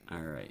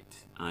right.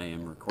 I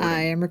am recording.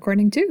 I am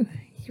recording too.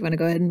 You want to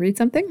go ahead and read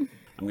something?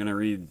 I'm going to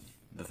read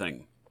the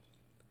thing.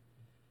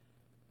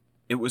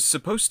 It was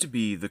supposed to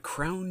be the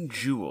crown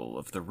jewel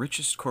of the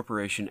richest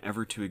corporation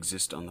ever to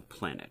exist on the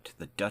planet,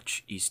 the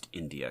Dutch East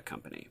India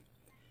Company.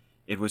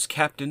 It was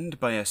captained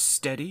by a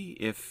steady,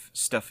 if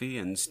stuffy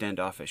and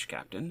standoffish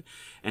captain,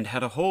 and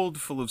had a hold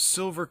full of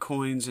silver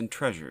coins and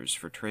treasures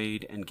for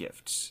trade and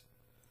gifts.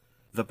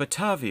 The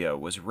Batavia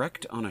was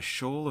wrecked on a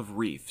shoal of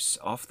reefs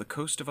off the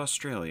coast of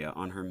Australia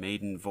on her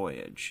maiden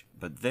voyage,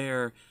 but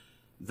there,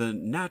 the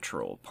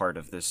natural part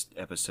of this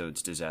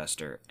episode's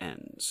disaster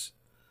ends.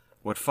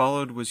 What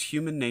followed was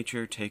human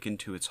nature taken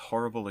to its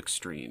horrible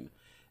extreme,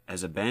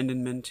 as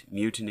abandonment,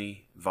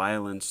 mutiny,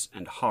 violence,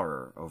 and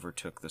horror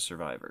overtook the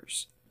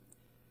survivors.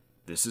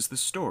 This is the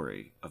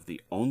story of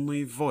the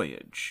only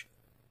voyage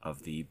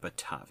of the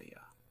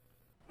Batavia.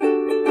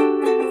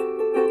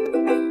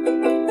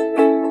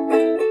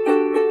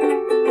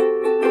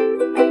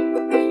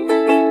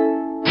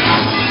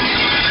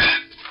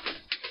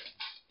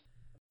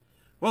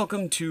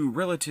 Welcome to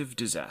Relative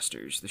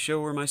Disasters, the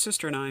show where my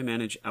sister and I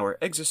manage our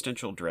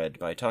existential dread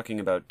by talking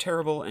about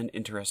terrible and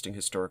interesting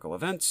historical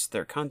events,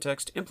 their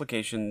context,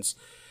 implications,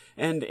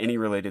 and any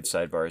related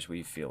sidebars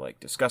we feel like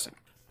discussing.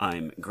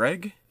 I'm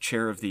Greg,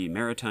 chair of the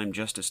Maritime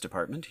Justice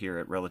Department here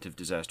at Relative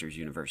Disasters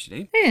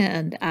University.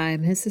 And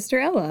I'm his sister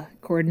Ella,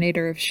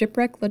 coordinator of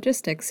shipwreck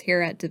logistics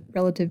here at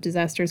Relative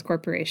Disasters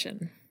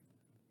Corporation.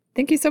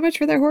 Thank you so much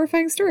for that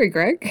horrifying story,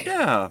 Greg.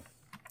 Yeah.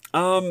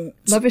 Love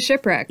a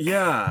shipwreck.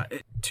 Yeah,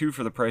 2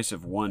 for the price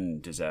of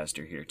 1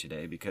 disaster here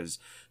today, because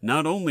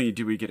not only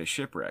do we get a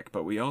shipwreck,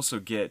 but we also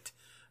get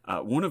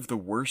one of the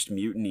worst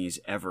mutinies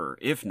ever,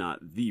 if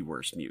not the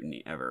worst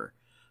mutiny ever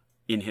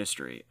in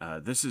history.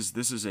 This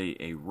is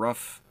a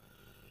rough.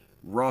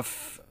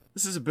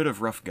 This is a bit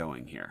of rough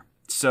going here.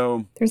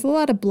 So there's a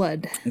lot of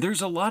blood.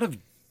 There's a lot of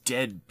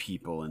dead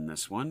people in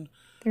this one.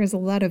 There's a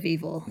lot of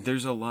evil.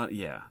 There's a lot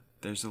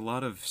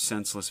of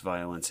senseless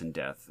violence and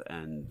death,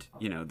 and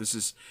this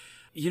is.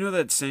 You know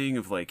that saying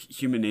of, like,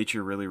 human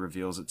nature really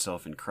reveals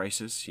itself in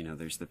crisis?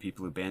 There's the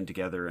people who band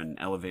together and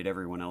elevate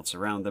everyone else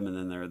around them, and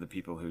then there are the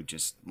people who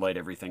just light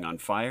everything on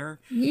fire.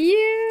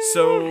 Yeah.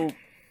 So,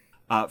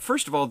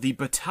 first of all, the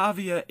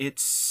Batavia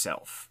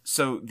itself.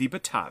 So, the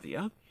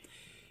Batavia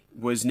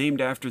was named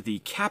after the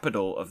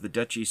capital of the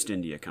Dutch East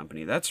India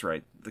Company. That's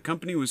right. The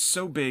company was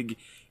so big,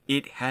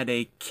 it had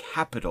a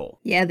capital.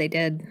 Yeah, they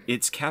did.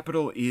 Its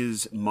capital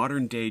is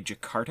modern-day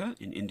Jakarta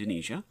in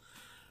Indonesia.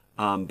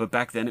 But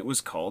back then it was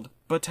called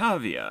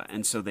Batavia,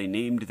 and so they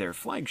named their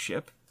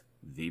flagship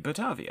the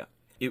Batavia.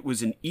 It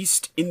was an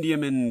East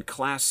Indiaman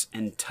class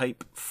and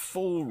type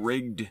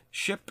full-rigged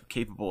ship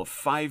capable of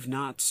 5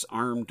 knots,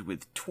 armed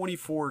with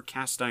 24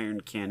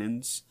 cast-iron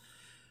cannons.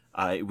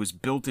 It was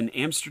built in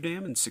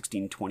Amsterdam in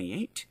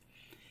 1628,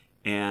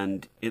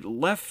 and it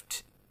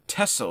left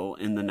Texel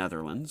in the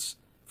Netherlands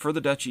for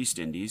the Dutch East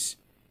Indies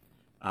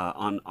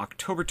on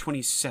October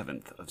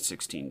 27th of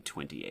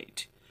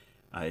 1628.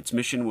 Its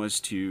mission was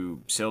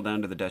to sail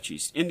down to the Dutch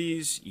East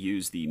Indies,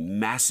 use the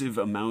massive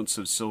amounts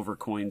of silver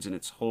coins in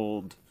its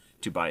hold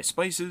to buy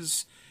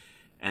spices,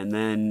 and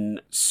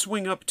then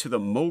swing up to the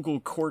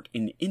Mughal court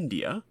in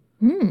India,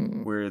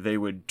 where they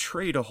would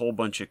trade a whole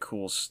bunch of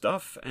cool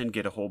stuff and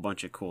get a whole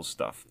bunch of cool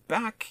stuff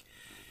back,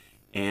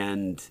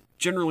 and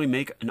generally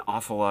make an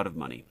awful lot of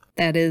money.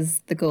 That is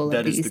the goal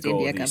of the East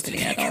India Company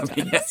at all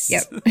times. Yes.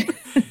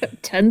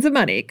 Yep. Tons of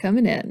money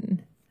coming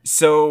in.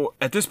 So,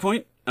 at this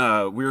point,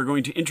 we are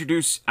going to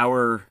introduce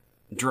our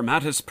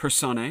dramatis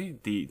personae,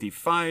 the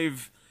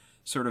 5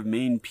 sort of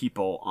main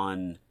people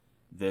on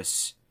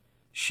this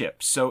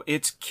ship. So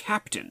its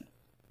captain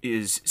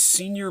is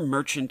Senior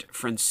Merchant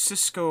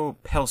Francisco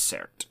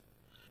Pelsaert.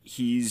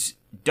 He's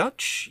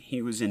Dutch.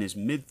 He was in his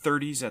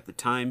mid-30s at the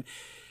time.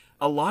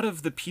 A lot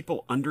of the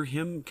people under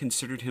him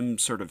considered him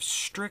sort of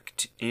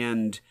strict,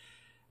 and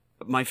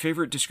my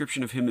favorite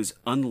description of him is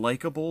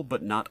unlikable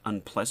but not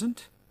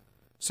unpleasant.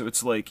 So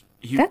it's like...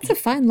 That's a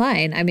fine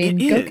line. I mean,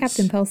 go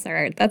Captain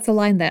Pelsaert. That's a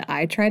line that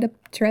I try to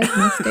tread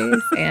most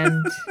days,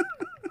 and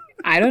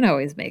I don't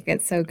always make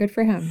it, so good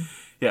for him.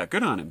 Yeah,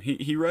 good on him.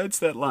 He rides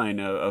that line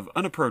of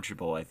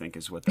unapproachable, I think,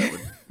 is what that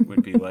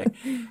would be like.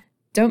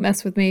 Don't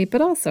mess with me,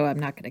 but also I'm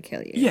not going to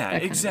kill you. Yeah,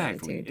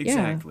 exactly.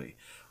 Exactly.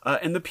 Yeah.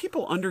 And the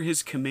people under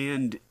his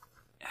command,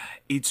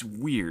 it's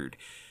weird.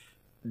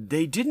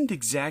 They didn't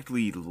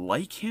exactly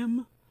like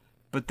him,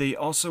 but they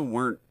also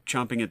weren't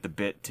chomping at the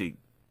bit to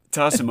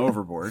toss him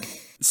overboard.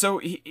 So,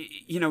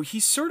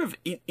 he's sort of,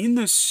 in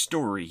this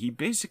story, he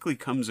basically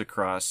comes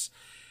across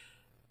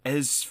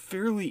as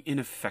fairly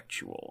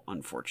ineffectual,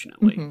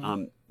 unfortunately.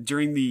 Mm-hmm.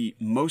 During the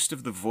most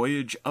of the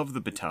voyage of the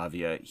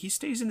Batavia, he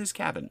stays in his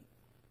cabin.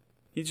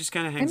 He just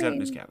kind of hangs out in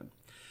his cabin,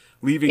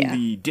 leaving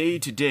the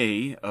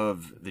day-to-day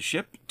of the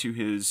ship to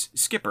his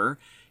skipper,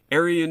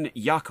 Arian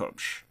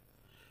Jacobs.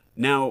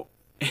 Now,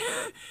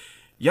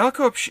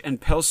 Jacobs and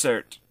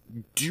Pelsaert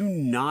do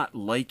not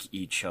like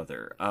each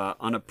other.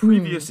 On a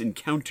previous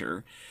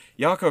encounter,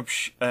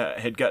 Jacobs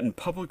had gotten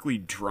publicly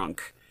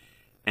drunk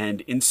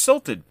and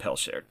insulted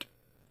Pelsaert.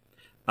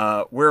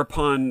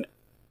 Whereupon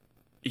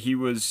he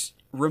was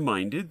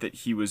reminded that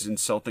he was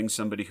insulting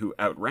somebody who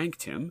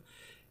outranked him,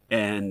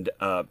 and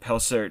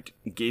Pelsert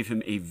gave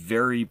him a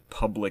very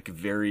public,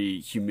 very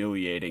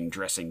humiliating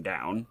dressing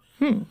down,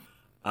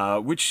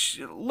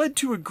 which led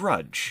to a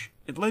grudge.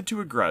 It led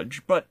to a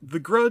grudge, but the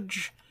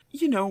grudge,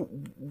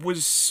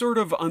 was sort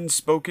of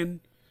unspoken.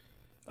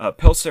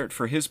 Pelsert,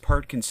 for his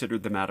part,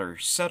 considered the matter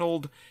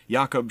settled.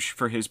 Jakobs,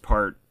 for his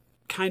part,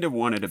 kind of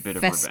wanted a bit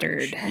of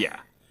Festered. revenge. Yeah.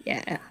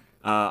 Yeah.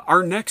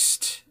 Our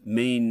next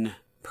main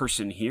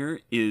person here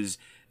is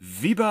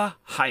Viba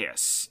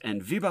Hayas,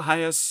 and Viba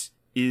Hayas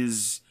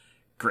is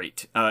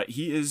great.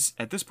 He is,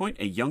 at this point,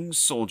 a young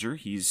soldier.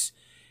 He's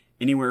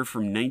anywhere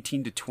from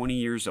 19 to 20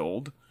 years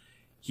old.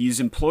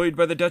 He's employed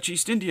by the Dutch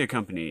East India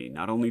Company.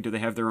 Not only do they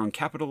have their own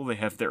capital, they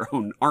have their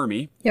own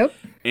army. Yep.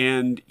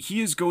 And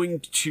he is going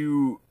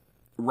to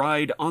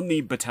ride on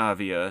the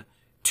Batavia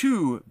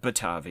to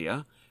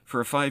Batavia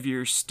for a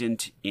 5-year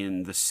stint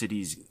in the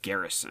city's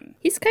garrison.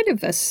 He's kind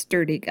of a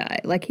sturdy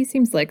guy. Like, he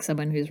seems like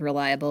someone who's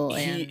reliable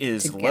and He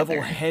is together.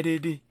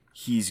 level-headed.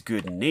 He's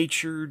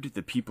good-natured.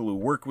 The people who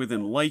work with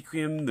him like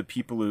him. The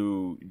people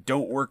who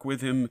don't work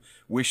with him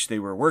wish they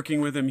were working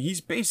with him.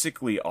 He's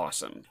basically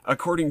awesome.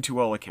 According to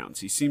all accounts,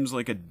 he seems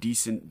like a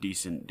decent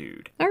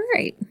dude. All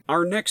right.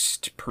 Our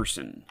next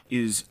person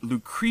is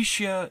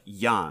Lucretia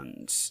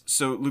Jans.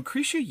 So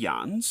Lucretia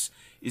Jans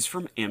is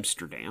from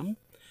Amsterdam.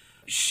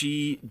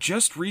 She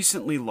just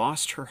recently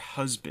lost her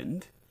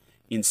husband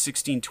in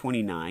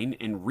 1629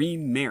 and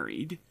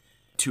remarried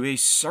to a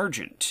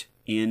sergeant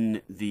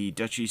in the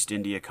Dutch East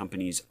India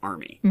Company's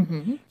army.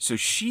 Mm-hmm. So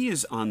she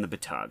is on the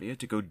Batavia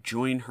to go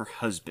join her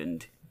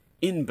husband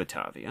in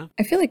Batavia.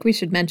 I feel like we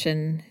should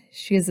mention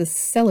she is a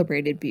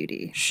celebrated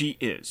beauty. She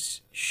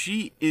is.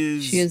 She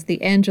is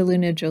the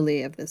Angelina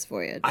Jolie of this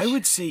voyage. I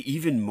would say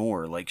even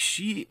more. Like,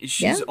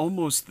 she's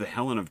almost the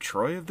Helen of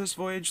Troy of this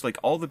voyage. Like,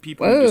 all the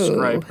people who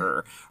describe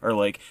her are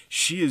like,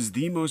 she is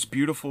the most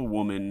beautiful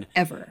woman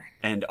ever.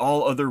 And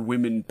all other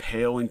women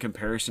pale in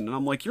comparison. And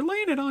I'm like, you're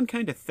laying it on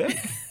kind of thick.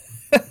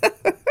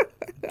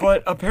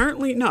 But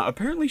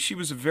apparently she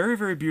was a very,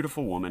 very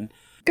beautiful woman.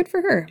 Good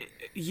for her.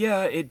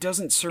 Yeah, it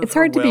doesn't serve It's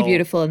hard her to be well.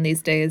 beautiful in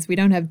these days. We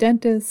don't have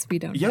dentists. We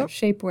don't have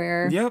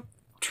shapewear. Yep,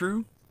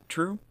 true.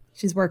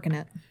 She's working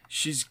it.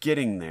 She's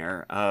getting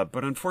there,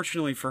 but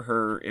unfortunately for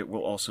her, it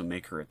will also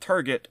make her a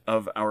target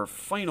of our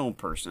final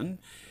person,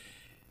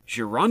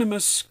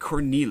 Hieronymus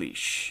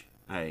Cornelis.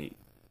 I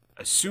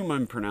assume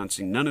I'm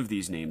pronouncing none of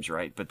these names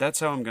right, but that's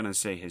how I'm going to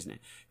say his name.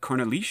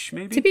 Cornelis,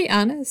 maybe? To be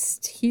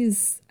honest,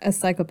 he's a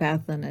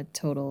psychopath and a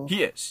total...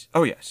 He is.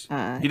 Oh, yes.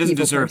 He doesn't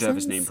deserve to have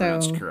his name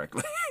pronounced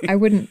correctly. I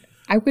wouldn't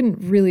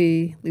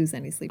really lose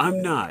any sleep.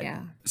 I'm not.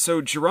 Yeah.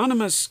 So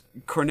Hieronymus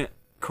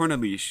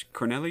Cornelis,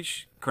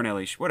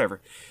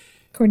 whatever.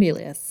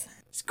 Cornelius.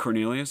 It's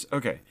Cornelius?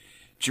 Okay.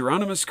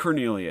 Hieronymus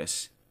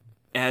Cornelius,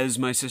 as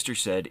my sister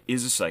said,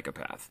 is a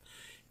psychopath.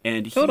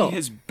 And he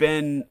has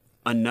been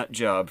a nut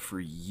job for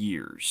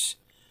years.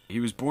 He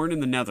was born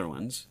in the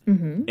Netherlands,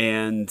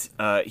 and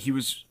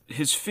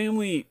his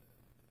family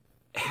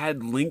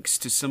had links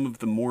to some of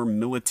the more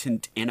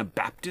militant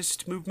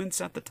Anabaptist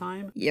movements at the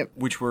time,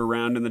 which were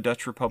around in the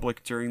Dutch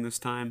Republic during this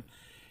time.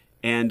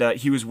 And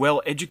he was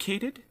well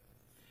educated,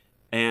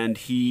 and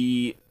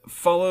he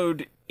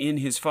followed in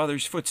his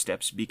father's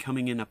footsteps,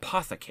 becoming an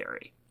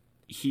apothecary.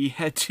 He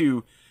had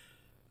to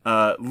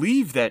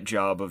leave that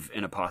job of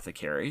an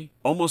apothecary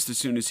almost as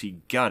soon as he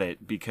got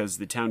it because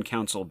the town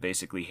council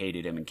basically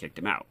hated him and kicked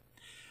him out.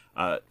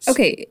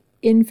 Okay,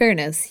 in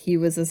fairness, he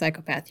was a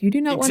psychopath. You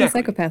do not want a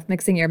psychopath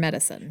mixing your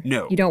medicine.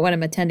 No. You don't want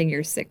him attending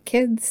your sick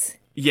kids.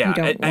 Yeah, you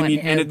don't want him,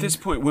 and at this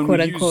point, when quote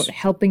we unquote, use,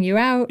 helping you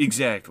out.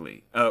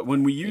 Exactly.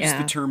 When we use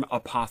the term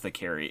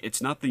apothecary,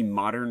 it's not the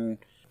modern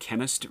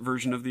chemist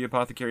version of the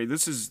apothecary.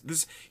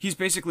 He's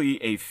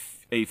basically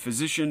a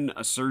physician,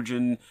 a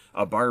surgeon,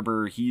 a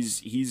barber.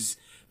 He's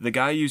the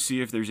guy you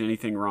see if there's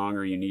anything wrong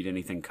or you need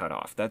anything cut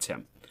off. That's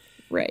him.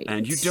 Right.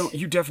 And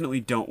you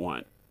definitely don't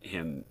want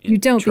him you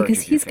don't,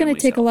 because he's going to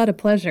take a lot of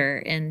pleasure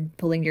in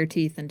pulling your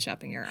teeth and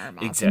chopping your arm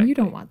off. Exactly. And you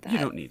don't want that. You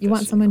don't need You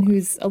want someone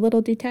who's a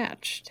little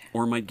detached.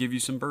 Or might give you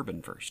some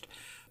bourbon first.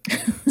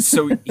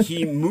 So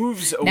he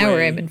moves away. Now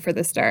we're aiming for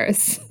the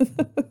stars.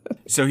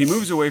 So he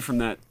moves away from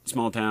that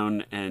small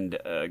town and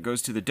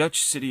goes to the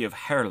Dutch city of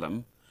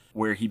Haarlem,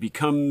 where he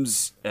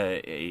becomes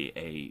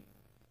a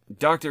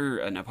doctor,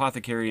 an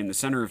apothecary in the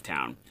center of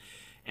town.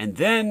 And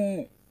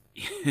then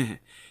he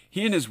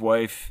and his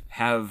wife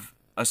have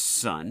a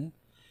son.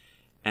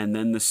 And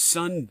then the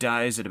son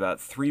dies at about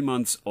 3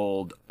 months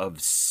old of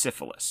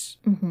syphilis.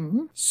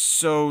 Mm-hmm.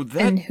 So that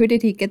and who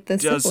did he get the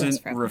syphilis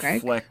from, doesn't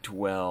reflect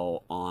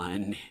well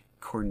on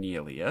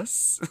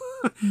Cornelius.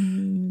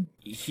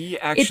 He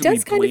actually it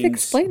does kind of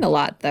explain a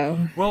lot,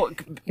 though. Well,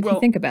 if you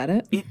think about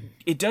it,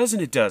 it does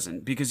and it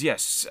doesn't, because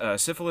yes,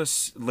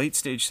 syphilis, late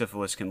stage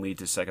syphilis, can lead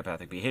to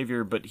psychopathic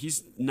behavior, but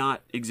he's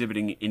not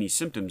exhibiting any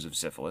symptoms of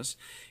syphilis.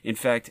 In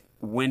fact,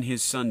 when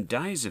his son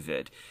dies of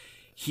it,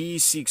 he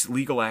seeks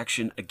legal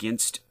action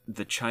against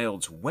the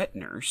child's wet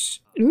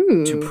nurse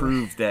to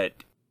prove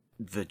that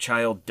the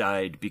child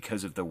died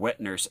because of the wet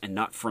nurse and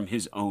not from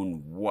his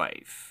own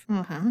wife.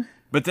 Uh-huh.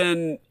 But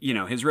then,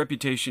 his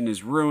reputation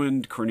is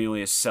ruined.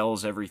 Cornelius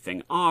sells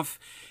everything off,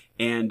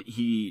 and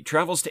he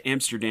travels to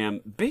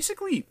Amsterdam,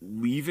 basically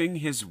leaving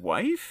his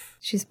wife.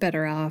 She's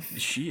better off.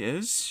 She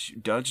is. She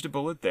dodged a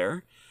bullet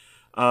there.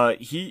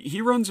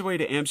 He runs away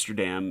to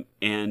Amsterdam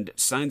and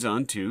signs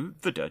on to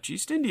the Dutch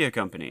East India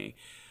Company,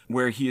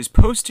 where he is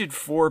posted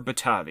for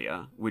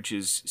Batavia, which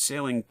is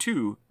sailing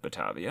to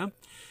Batavia,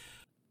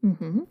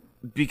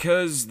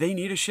 because they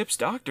need a ship's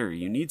doctor.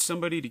 You need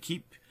somebody to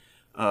keep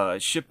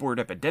shipboard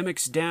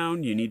epidemics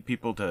down. You need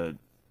people to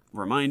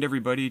remind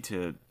everybody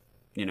to,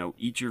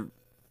 eat your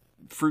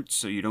fruits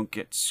so you don't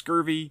get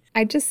scurvy.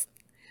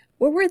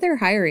 What were their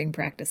hiring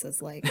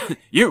practices like?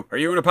 Are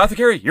you an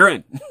apothecary? You're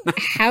in.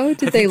 How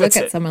did they look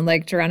at someone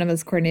like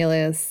Geronimus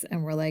Cornelius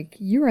and were like,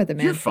 you are the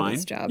man for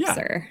this job,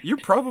 sir? You're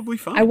probably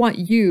fine. I want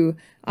you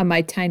on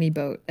my tiny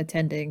boat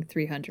attending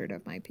 300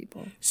 of my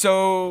people.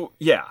 So,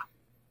 yeah.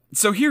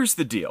 So here's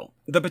the deal.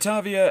 The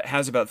Batavia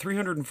has about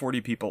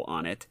 340 people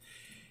on it,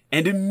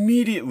 and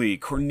immediately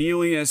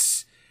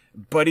Cornelius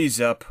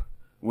buddies up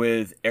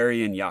with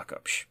Arian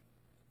Jacobs,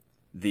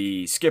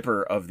 the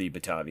skipper of the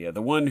Batavia,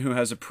 the one who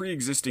has a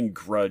pre-existing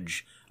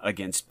grudge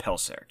against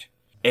Pelsert.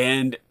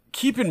 And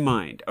keep in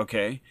mind,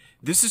 okay,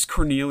 this is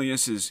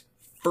Cornelius's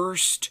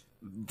first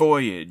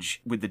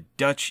voyage with the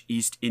Dutch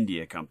East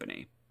India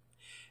Company,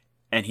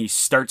 and he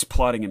starts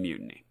plotting a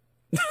mutiny.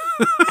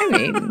 I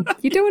mean,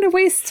 you don't want to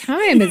waste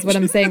time is what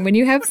I'm saying. When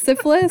you have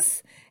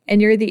syphilis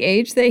and you're the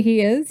age that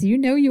he is,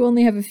 you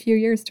only have a few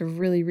years to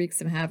really wreak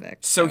some havoc.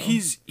 So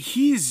he's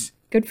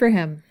good for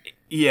him.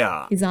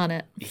 Yeah. He's on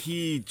it.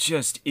 He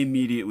just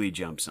immediately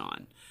jumps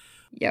on.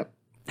 Yep.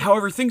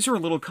 However, things are a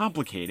little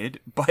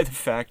complicated by the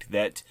fact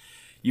that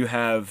you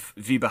have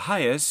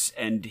Vibahayas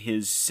and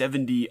his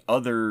 70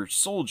 other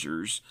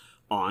soldiers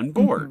on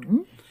board.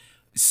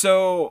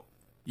 So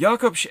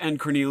Jacobs and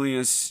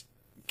Cornelius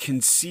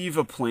conceive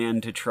a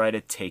plan to try to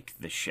take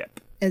the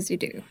ship. As you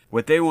do.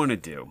 What they want to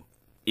do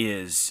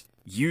is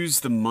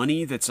use the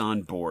money that's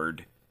on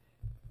board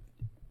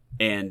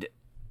and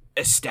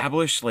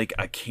establish like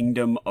a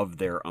kingdom of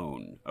their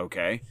own,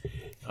 okay?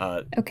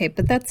 Okay,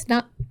 but that's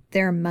not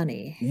their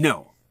money.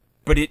 No,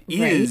 but it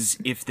is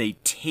if they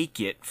take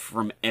it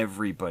from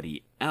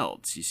everybody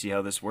else. You see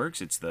how this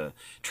works? It's the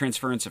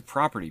transference of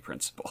property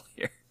principle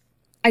here.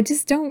 I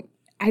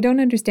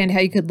don't understand how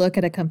you could look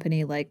at a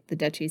company like the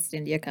Dutch East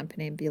India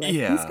Company and be like,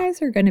 these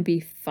guys are going to be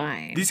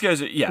fine. These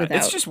guys are,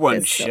 it's just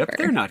one ship. Silver.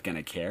 They're not going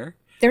to care.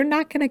 They're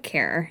not going to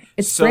care.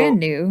 It's brand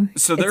new.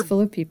 So it's full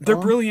of people. Their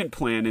brilliant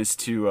plan is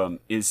to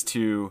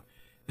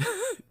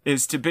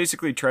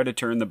basically try to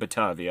turn the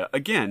Batavia,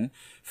 again,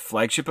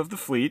 flagship of the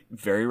fleet,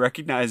 very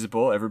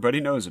recognizable,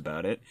 everybody knows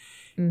about it,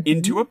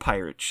 into a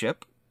pirate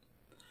ship.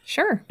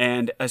 Sure.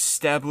 And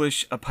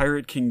establish a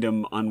pirate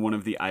kingdom on one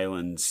of the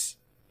islands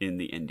in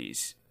the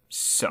Indies.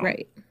 So.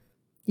 Right.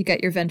 You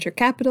got your venture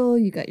capital,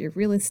 you got your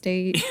real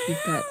estate,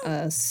 you've got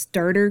a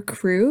starter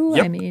crew.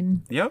 Yep. I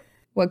mean,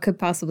 what could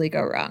possibly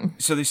go wrong?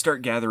 So they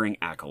start gathering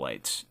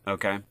acolytes,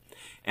 okay?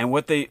 And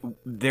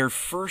their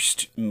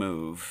first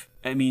move,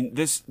 I mean,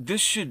 this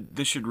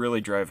should really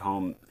drive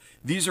home.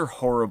 These are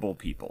horrible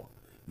people.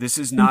 This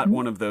is not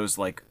one of those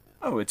like,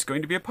 oh, it's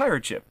going to be a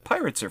pirate ship.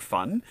 Pirates are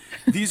fun.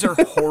 These are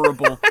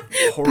horrible,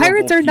 horrible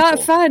Pirates are people. Not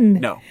fun.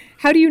 No.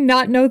 How do you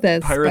not know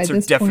this Pirates by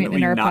this are definitely point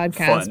in our not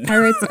podcast? fun.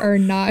 Pirates are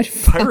not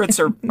fun. Pirates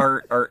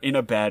are in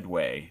a bad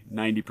way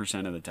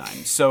 90% of the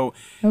time. So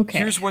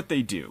here's what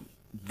they do.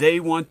 They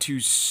want to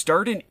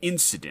start an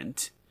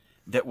incident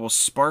that will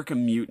spark a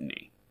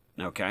mutiny,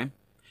 okay?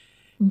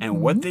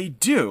 And what they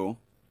do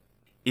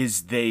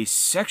is they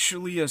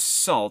sexually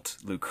assault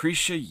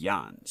Lucretia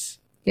Jans.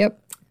 Yep.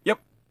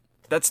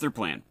 That's their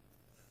plan.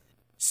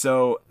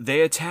 So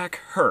they attack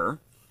her,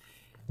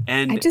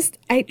 and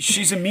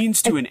she's a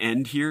means to an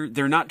end here.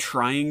 They're not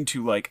trying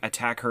to like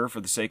attack her for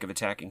the sake of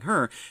attacking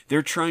her.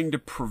 They're trying to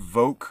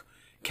provoke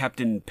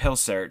Captain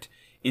Pelsert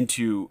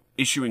into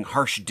issuing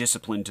harsh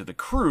discipline to the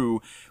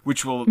crew,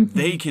 which will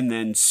they can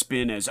then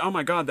spin as, oh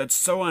my god, that's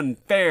so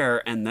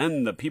unfair, and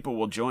then the people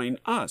will join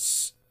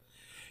us.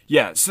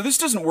 Yeah, so this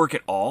doesn't work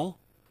at all.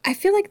 I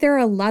feel like there are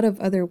a lot of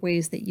other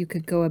ways that you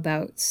could go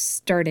about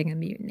starting a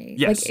mutiny.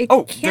 Yes.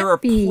 There are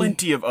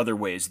plenty of other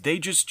ways. They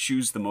just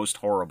choose the most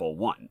horrible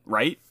one,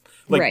 right?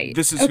 Like,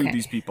 this is who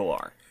these people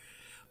are.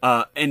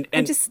 And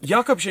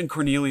Jacobs and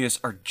Cornelius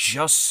are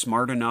just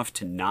smart enough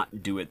to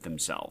not do it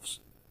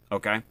themselves,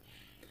 okay?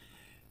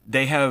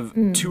 They have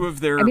two of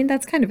their... I mean,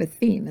 that's kind of a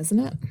theme, isn't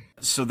it?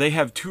 So they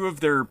have two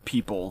of their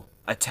people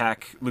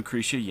attack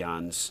Lucretia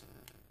Jans,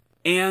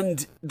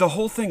 and the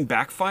whole thing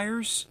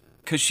backfires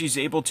because she's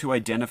able to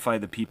identify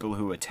the people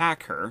who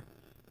attack her,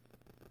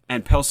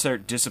 and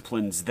Pelsert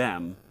disciplines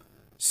them,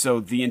 so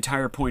the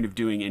entire point of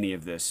doing any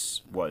of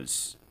this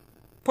was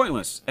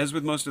pointless, as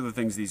with most of the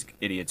things these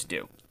idiots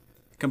do.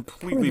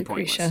 Completely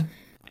pointless.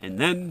 And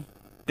then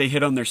they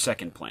hit on their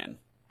second plan.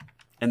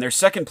 And their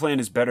second plan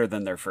is better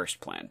than their first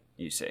plan,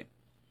 you see.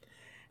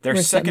 We're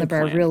setting the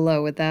bar real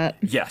low with that.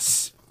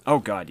 Yes. Oh,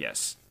 God,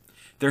 yes.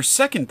 Their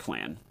second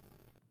plan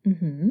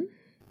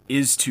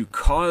is to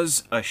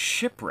cause a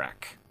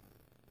shipwreck.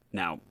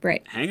 Now,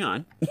 Right. hang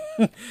on,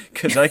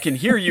 because I can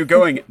hear you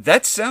going,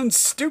 that sounds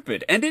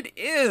stupid, and it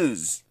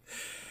is.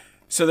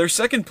 So their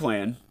second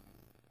plan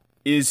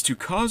is to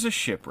cause a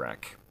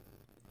shipwreck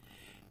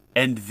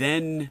and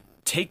then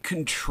take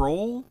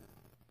control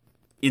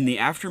in the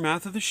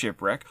aftermath of the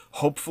shipwreck,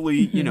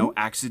 hopefully,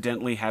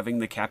 accidentally having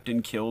the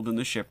captain killed in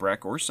the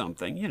shipwreck or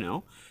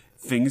something,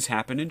 things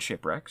happen in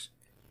shipwrecks.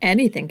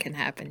 Anything can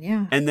happen,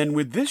 yeah. And then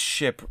with this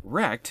ship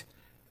wrecked,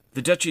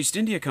 the Dutch East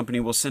India Company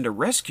will send a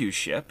rescue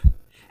ship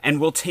and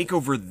will take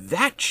over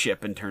that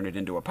ship and turn it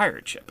into a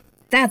pirate ship.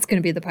 That's going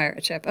to be the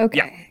pirate ship. Yeah.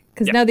 Okay.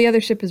 Because Yeah. now the other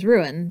ship is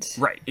ruined.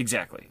 Right,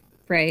 exactly.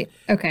 Right.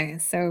 Okay.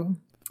 So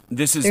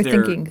This is they're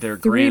their thinking their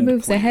three grand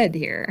moves plan. ahead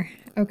here.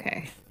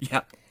 Okay.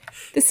 Yeah.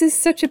 This is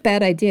such a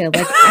bad idea.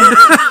 Like,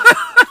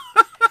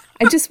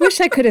 I just wish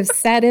I could have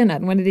sat in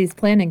on one of these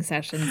planning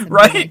sessions. And been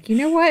Right? like, you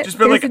know what? Just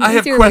been There's like, an I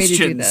have easier way to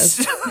do questions.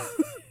 this.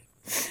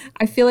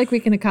 I feel like we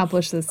can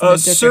accomplish this in a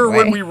different Sir, way.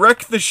 when we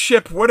wreck the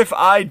ship, what if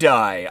I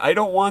die? I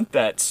don't want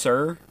that,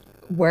 sir.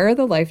 Where are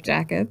the life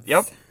jackets?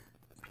 Yep.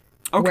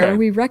 Okay. Where are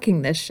we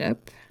wrecking this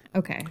ship?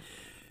 Okay.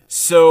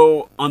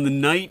 So, on the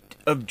night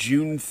of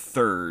June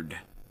 3rd,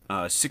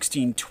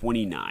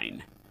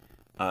 1629,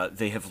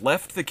 they have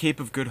left the Cape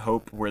of Good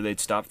Hope where they'd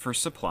stopped for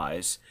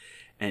supplies,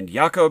 and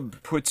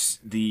Jacob puts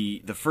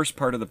the first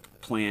part of the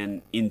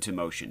plan into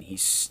motion. He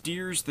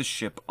steers the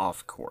ship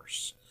off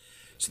course.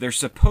 So they're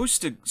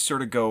supposed to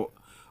sort of go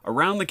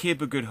around the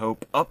Cape of Good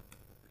Hope, up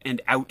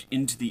and out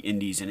into the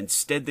Indies, and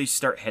instead they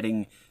start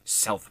heading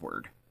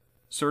southward.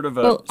 Sort of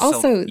a Well,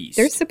 also, southeast.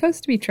 they're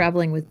supposed to be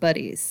traveling with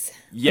buddies.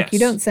 Yes. Like, you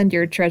don't send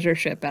your treasure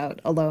ship out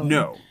alone.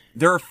 No.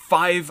 There are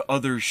 5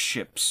 other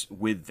ships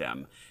with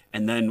them.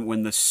 And then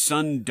when the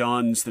sun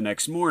dawns the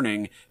next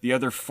morning, the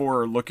other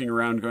 4 are looking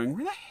around going,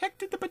 where the heck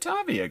did the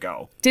Batavia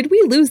go? Did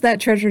we lose that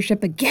treasure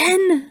ship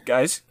again?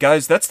 Guys,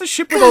 that's the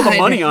ship with all the God.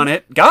 money on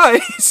it.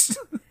 Guys!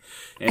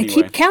 Anyway. I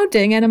keep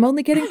counting and I'm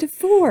only getting to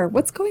 4.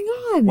 What's going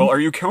on? Well, are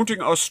you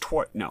counting us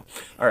twice? No.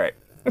 All right.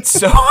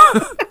 So,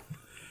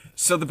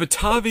 so the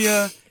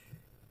Batavia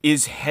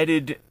is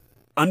headed,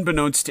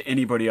 unbeknownst to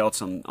anybody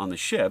else on the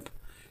ship,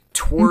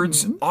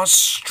 towards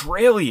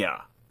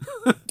Australia.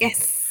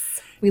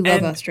 Yes. We love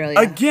And Australia.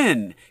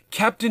 Again,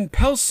 Captain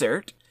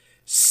Pelsert,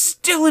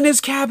 still in his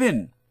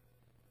cabin.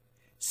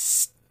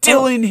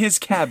 Still in his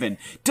cabin.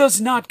 Does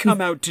not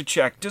come out to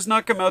check. Does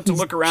not come out to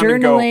look around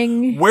journaling.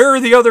 and go, where are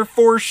the other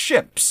 4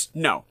 ships?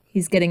 No.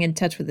 He's getting in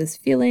touch with his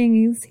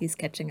feelings. He's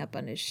catching up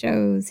on his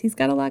shows. He's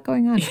got a lot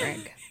going on,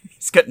 Greg.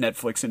 He's got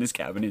Netflix in his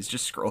cabin. He's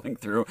just scrolling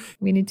through.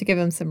 We need to give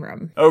him some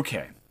room.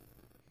 Okay.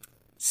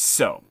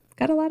 So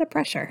Got a lot of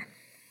pressure.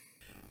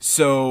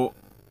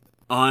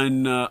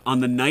 on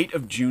the night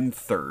of June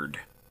 3rd,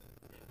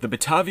 the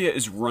Batavia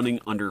is running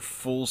under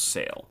full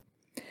sail.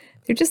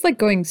 They're just like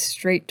going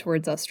straight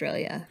towards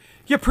Australia.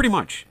 Yeah, pretty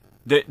much.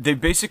 They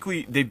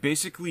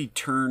basically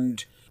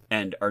turned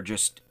and are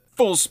just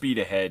full speed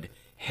ahead,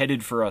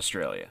 headed for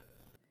Australia.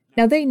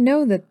 Now they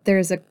know that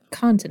there's a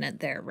continent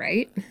there,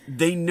 right?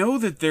 They know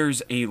that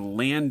there's a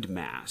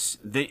landmass.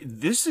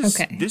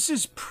 This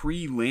is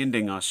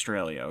pre-landing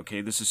Australia,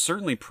 okay? This is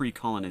certainly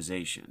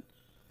pre-colonization.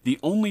 The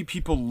only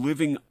people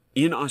living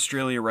in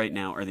Australia right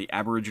now are the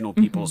Aboriginal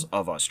peoples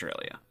of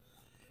Australia.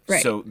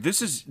 Right. So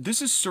this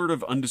is sort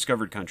of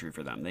undiscovered country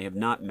for them. They have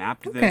not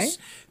mapped Okay. this.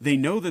 They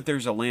know that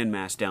there's a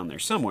landmass down there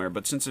somewhere,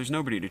 but since there's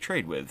nobody to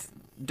trade with,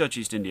 Dutch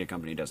East India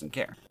Company doesn't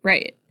care.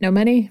 Right. No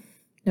money,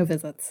 no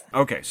visits.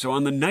 Okay, so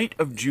on the night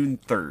of June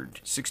 3rd,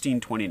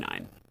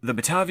 1629, the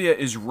Batavia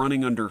is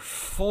running under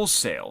full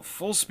sail,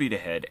 full speed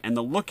ahead, and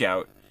the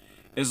lookout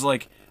is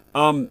like,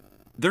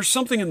 there's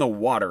something in the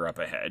water up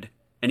ahead,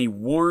 and he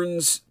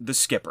warns the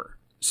skipper.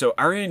 So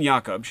Arjen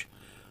Jacobs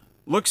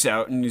looks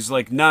out and he's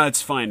like, nah,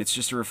 it's fine, it's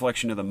just a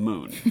reflection of the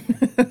moon.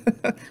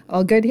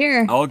 All good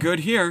here. All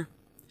good here.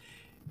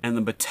 And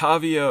the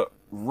Batavia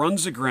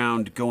runs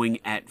aground going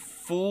at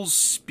full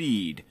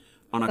speed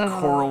on a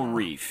coral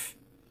reef,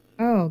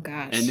 Oh,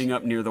 gosh. ending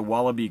up near the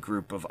Wallaby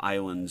group of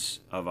islands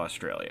of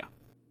Australia.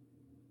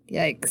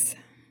 Yikes.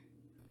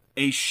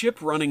 A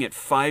ship running at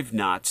 5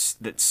 knots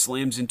that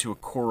slams into a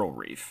coral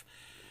reef.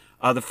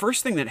 The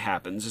first thing that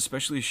happens,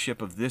 especially a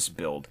ship of this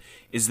build,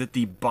 is that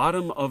the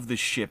bottom of the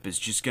ship is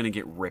just going to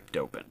get ripped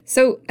open.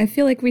 So I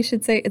feel like we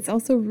should say it's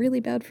also really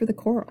bad for the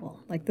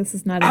coral. Like, this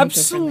is not an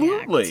eco-friendly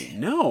act. Absolutely.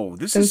 No,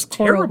 this Those is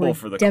coral terrible were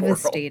for the coral.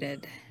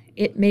 devastated.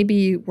 It may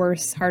be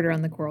worse, harder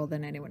on the coral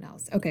than anyone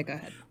else. Okay, go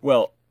ahead.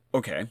 Well,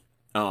 okay.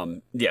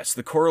 Yes,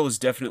 the coral is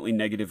definitely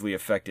negatively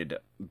affected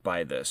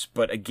by this,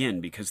 but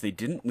again, because they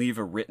didn't leave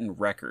a written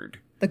record,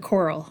 The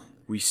coral.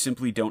 we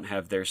simply don't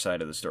have their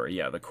side of the story.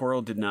 Yeah, the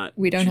coral did not.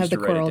 We don't choose have the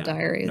to write it coral down.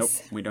 diaries. Nope,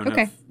 we don't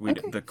Okay, have.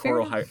 okay, The fair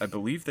coral. enough. I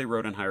believe they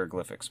wrote in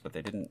hieroglyphics, but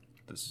they didn't.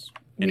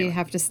 We Anyway.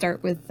 have to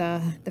start with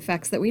the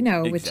facts that we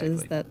know, which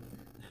is Exactly. that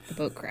the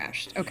boat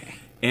crashed. Okay.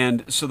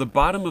 And so the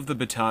bottom of the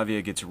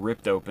Batavia gets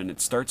ripped open.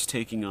 It starts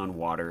taking on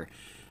water.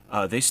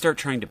 They start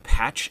trying to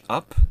patch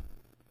up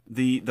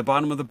the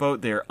bottom of the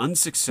boat. They're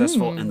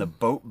unsuccessful, and the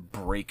boat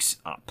breaks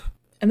up.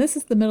 And this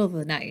is the middle of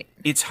the night.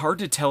 It's hard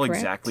to tell Correct?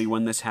 exactly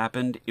when this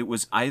happened. It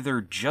was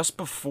either just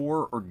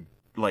before or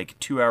like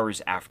 2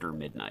 hours after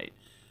midnight.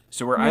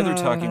 So we're either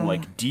talking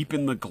like deep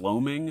in the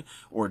gloaming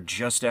or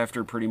just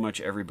after pretty much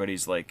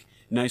everybody's like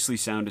nicely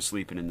sound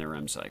asleep and in their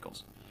REM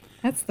cycles.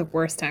 That's the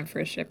worst time for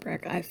a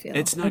shipwreck, I feel.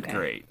 It's not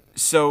great.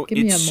 So Give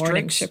me a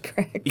morning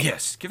shipwreck.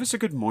 Yes, give us a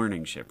good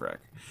morning shipwreck.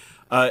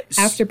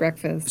 After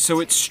breakfast. So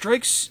it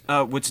strikes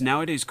what's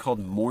nowadays called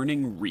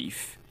Morning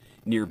Reef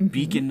near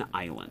Beacon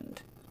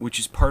Island, which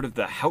is part of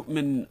the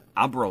Houtman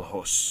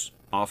Abrolhos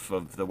off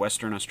of the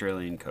Western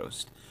Australian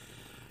coast.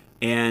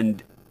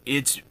 And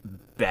it's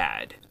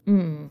bad.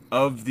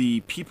 Of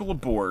the people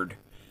aboard,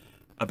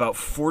 about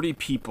 40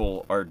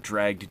 people are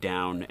dragged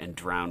down and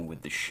drown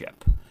with the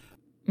ship.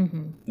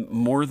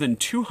 More than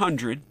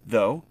 200,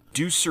 though,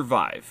 do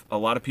survive. A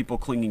lot of people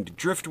clinging to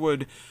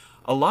driftwood.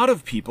 A lot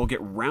of people get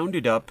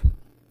rounded up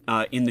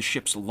in the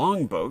ship's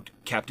longboat,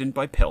 captained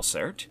by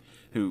Pelsert,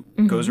 who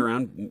goes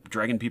around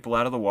dragging people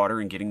out of the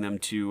water and getting them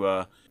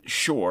to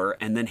shore,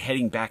 and then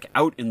heading back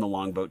out in the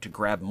longboat to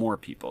grab more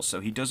people. So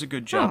he does a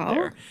good job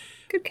there.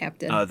 Good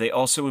captain. They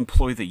also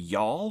employ the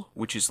yawl,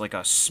 which is like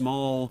a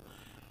small,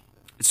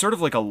 it's sort of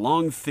like a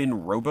long,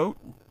 thin rowboat,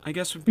 I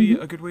guess would be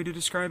a good way to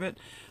describe it.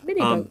 Mini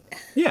boat.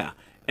 Yeah,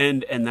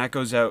 and that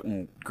goes out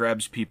and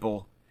grabs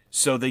people.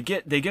 So they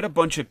get a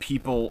bunch of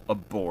people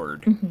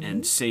aboard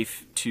and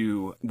safe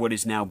to what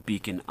is now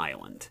Beacon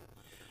Island.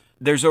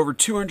 There's over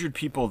 200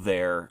 people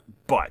there,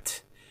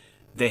 but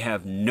they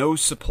have no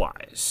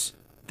supplies.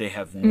 They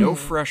have no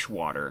fresh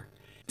water.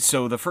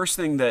 So the first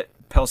thing that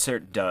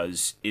Pelsert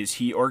does is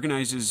he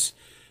organizes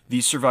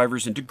these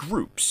survivors into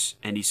groups,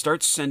 and he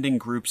starts sending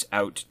groups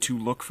out to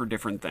look for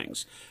different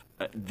things.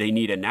 They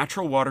need a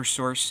natural water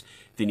source,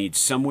 they need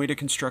some way to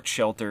construct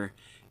shelter,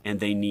 and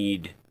they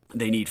need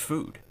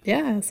food.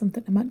 Yeah,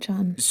 something to munch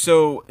on.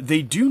 So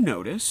they do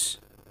notice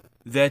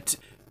that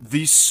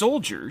these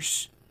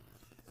soldiers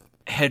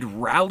had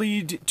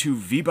rallied to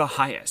Viba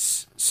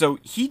Hayas. So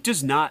he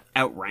does not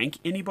outrank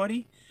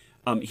anybody.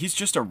 He's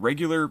just a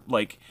regular,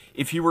 like,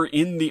 if he were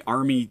in the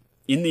army,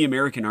 in the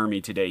American army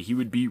today, he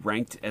would be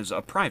ranked as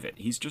a private.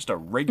 He's just a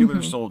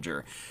regular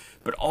soldier.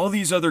 But all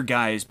these other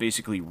guys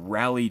basically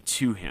rally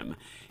to him.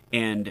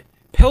 And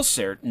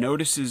Pelsert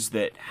notices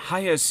that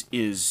Hayas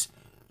is,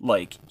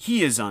 like,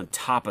 he is on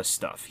top of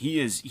stuff. He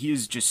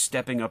is just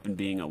stepping up and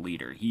being a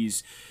leader.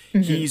 He's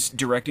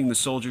directing the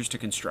soldiers to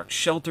construct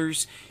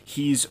shelters.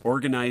 He's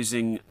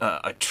organizing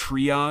a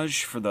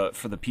triage for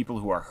the people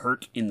who are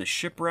hurt in the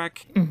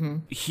shipwreck.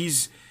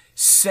 He's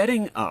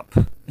setting up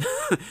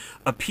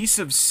a piece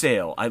of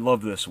sail. I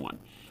love this one.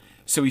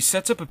 So he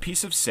sets up a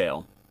piece of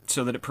sail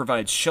so that it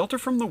provides shelter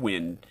from the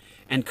wind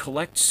and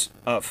collects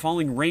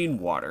falling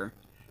rainwater,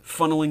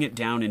 funneling it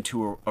down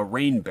into a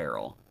rain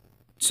barrel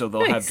so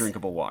they'll have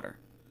drinkable water.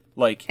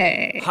 Like,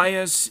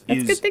 Hayas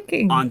is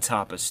on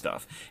top of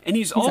stuff. And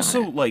he's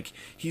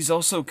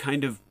also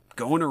kind of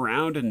going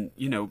around and,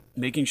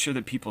 making sure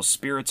that people's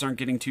spirits aren't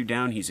getting too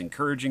down. He's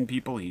encouraging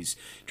people. He's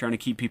trying to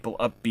keep people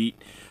upbeat.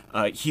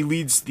 He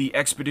leads the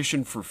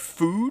expedition for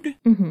food.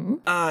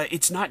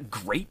 It's not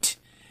great.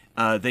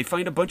 They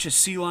find a bunch of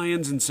sea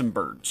lions and some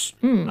birds.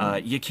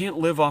 You can't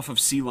live off of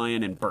sea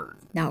lion and bird.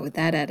 Not with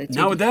that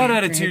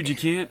attitude. You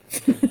can't.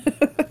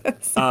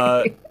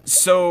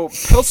 So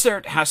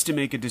Pelsert has to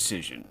make a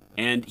decision,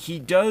 and he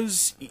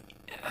does,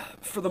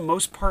 for the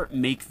most part,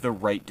 make the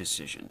right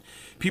decision.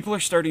 People are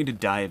starting to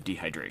die of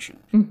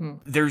dehydration.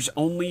 There's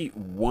only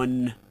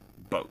one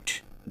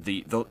boat,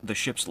 the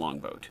ship's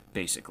longboat,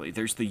 basically.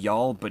 There's the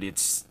yawl, but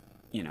it's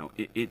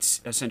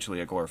essentially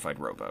a glorified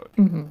rowboat.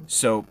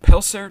 So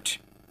Pelsert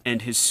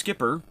and his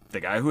skipper, the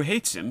guy who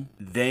hates him,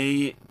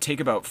 they take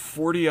about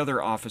 40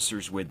 other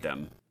officers with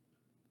them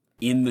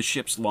in the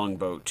ship's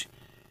longboat,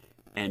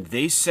 and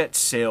they set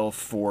sail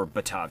for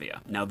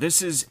Batavia. Now,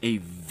 this is a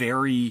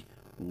very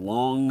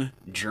long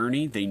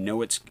journey. They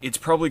know it's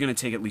probably going to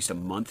take at least a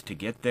month to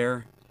get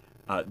there.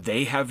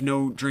 They have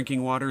no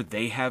drinking water.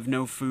 They have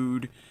no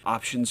food.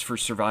 Options for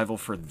survival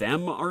for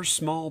them are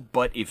small,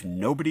 but if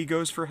nobody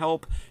goes for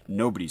help,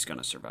 nobody's going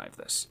to survive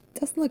this.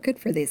 Doesn't look good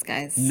for these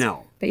guys.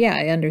 No. But yeah,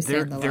 I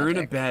understand They're in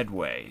a bad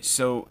way.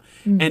 So,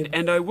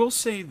 and I will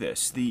say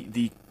this,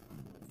 the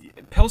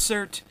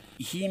Pelsert,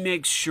 he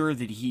makes sure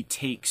that he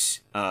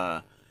takes,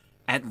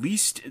 at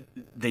least,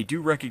 they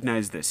do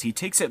recognize this, he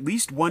takes at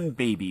least one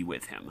baby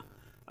with him.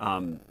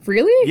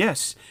 Really?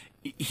 Yes.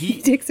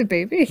 He takes a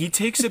baby? He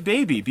takes a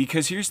baby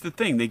because here's the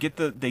thing. They get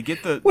the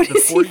what the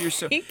is 40 he or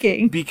so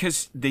thinking?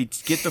 because they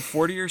get the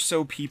 40 or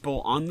so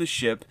people on the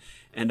ship,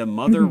 and a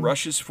mother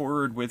rushes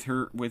forward with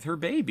her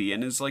baby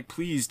and is like,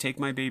 "Please take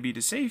my baby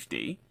to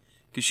safety,"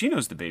 because she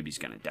knows the baby's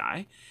going to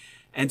die.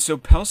 And so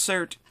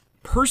Pelsert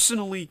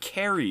personally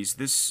carries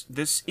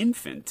this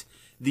infant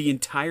the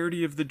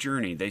entirety of the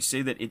journey. They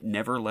say that it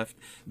never left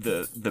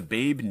the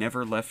babe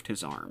never left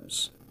his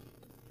arms.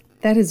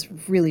 That is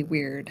really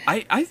weird.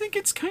 I think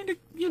it's kind of,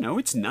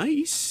 it's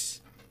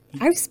nice.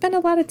 I've spent a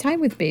lot of time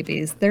with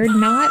babies. They're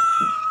not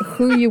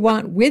who you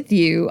want with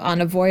you on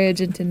a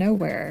voyage into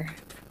nowhere.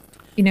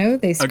 You know,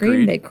 they scream,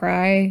 Agreed. they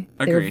cry,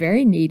 they're Agreed.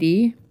 very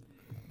needy.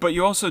 But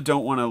you also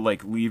don't want to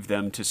like leave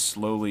them to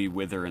slowly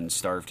wither and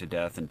starve to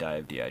death and die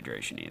of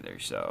dehydration either.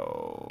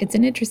 So It's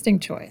an interesting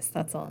choice.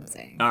 That's all I'm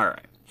saying. all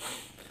right.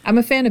 I'm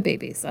a fan of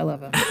babies. I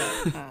love them.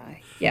 But,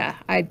 yeah,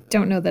 I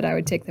don't know that I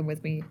would take them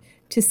with me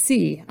to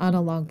sea on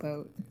a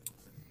longboat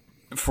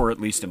For at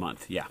least a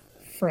month, yeah.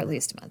 for at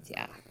least a month.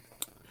 Yeah.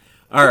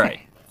 All Okay.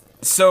 right.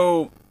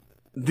 So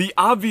the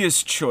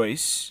obvious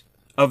choice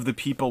of the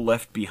people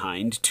left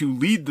behind to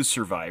lead the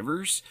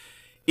survivors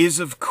is,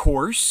 of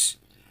course,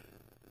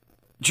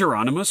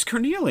 Geronimus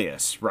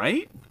Cornelius,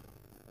 right?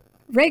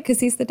 Right, because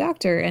he's the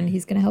doctor and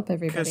he's going to help Because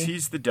everybody.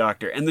 he's the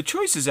doctor. And the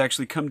choices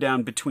actually come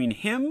down between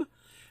him,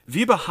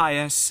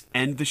 Vibahaius,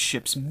 and the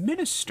ship's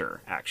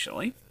minister,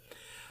 actually.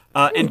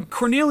 And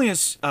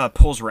Cornelius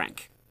pulls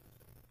rank.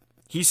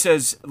 He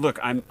says, look,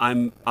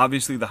 I'm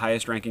obviously the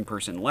highest ranking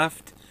person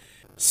left.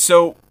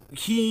 So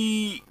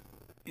he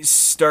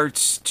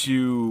starts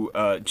to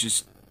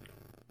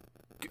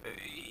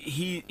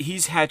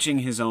he's hatching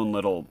his own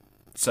little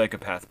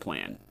psychopath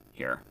plan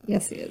here.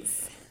 Yes, he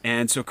is.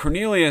 And so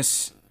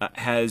Cornelius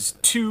has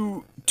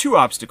two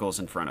obstacles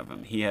in front of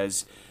him. He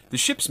has the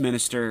ship's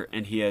minister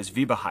and he has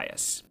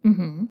Vibahaius.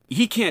 Mm-hmm.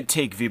 He can't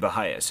take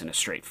Vibahaius in a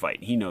straight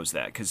fight. He knows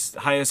that because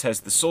Haius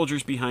has the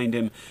soldiers behind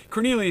him.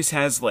 Cornelius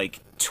has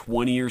like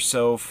 20 or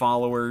so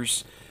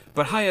followers,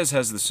 but Haius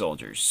has the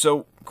soldiers.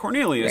 So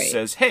Cornelius Right.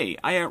 says, hey,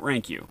 I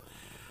outrank you.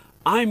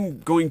 I'm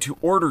going to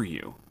order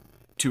you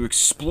to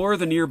explore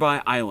the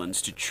nearby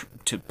islands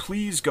to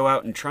please go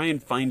out and try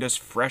and find us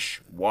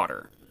fresh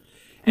water.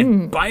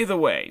 And by the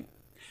way,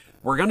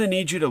 we're going to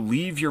need you to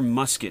leave your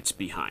muskets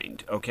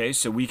behind, okay,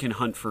 so we can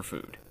hunt for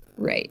food.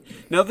 Right.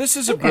 Now, this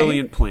is a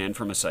brilliant plan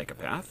from a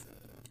psychopath,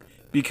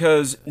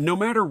 because no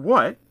matter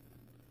what,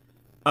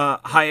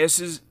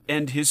 Haius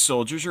and his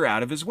soldiers are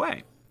out of his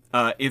way.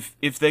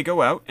 If they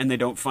go out and they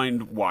don't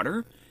find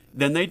water,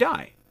 then they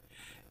die.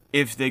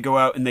 If they go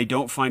out and they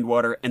don't find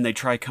water and they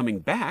try coming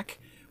back,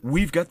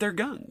 we've got their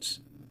guns.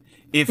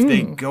 If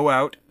they go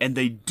out and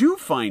they do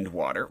find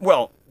water,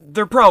 well,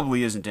 there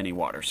probably isn't any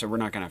water, so we're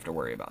not going to have to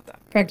worry about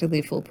that.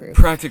 Practically foolproof.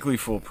 Practically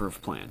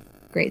foolproof plan.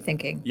 Great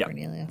thinking, Yeah.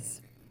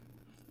 Cornelius.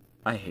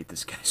 I hate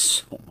this guy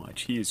so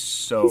much. He is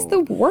so... He's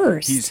the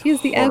worst. He's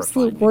He's the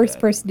absolute horrifyingly worst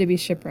bad. person to be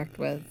shipwrecked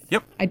with.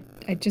 Yep.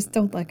 I just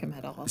don't like him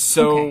at all.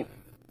 So Okay.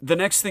 the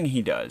next thing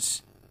he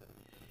does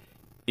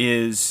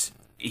is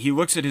he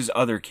looks at his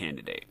other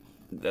candidate,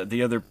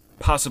 the other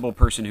possible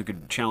person who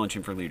could challenge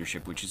him for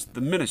leadership, which is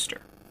the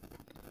minister.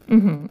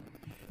 Mm-hmm.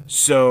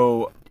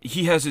 So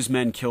he has his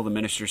men kill the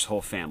minister's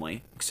whole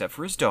family, except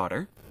for his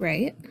daughter,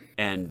 Right?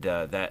 and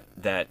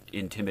that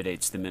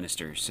intimidates the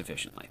minister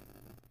sufficiently.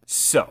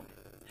 So,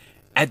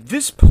 at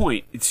this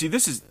point, see,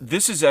 this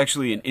is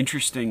actually an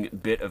interesting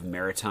bit of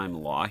maritime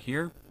law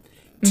here.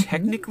 Mm-hmm.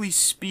 Technically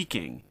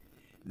speaking,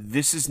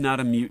 this is not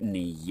a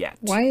mutiny yet.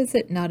 Why is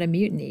it not a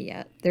mutiny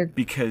yet? They're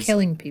Because-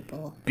 killing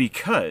people.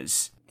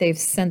 Because, They've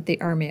sent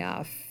the army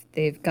off.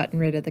 They've gotten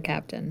rid of the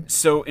captain.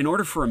 so in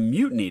order for a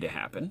mutiny to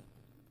happen,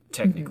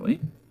 technically,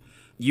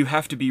 you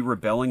have to be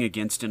rebelling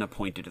against an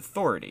appointed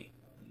authority.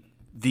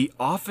 The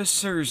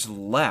officers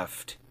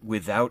left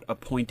without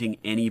appointing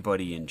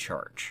anybody in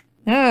charge,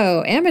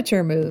 Oh,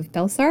 amateur move,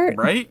 Belsart.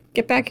 right?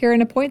 Get back here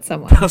and appoint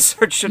someone.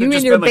 Belsart should have You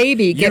just and your been like,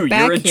 baby, get you're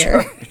back in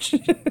here."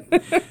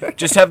 charge.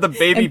 Just have the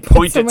baby And put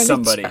point at someone in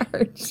somebody.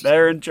 charge.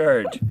 They're in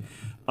charge.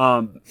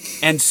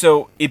 And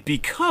so it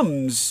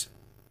becomes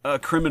a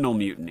criminal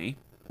mutiny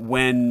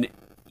when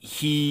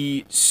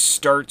he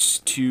starts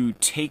to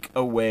take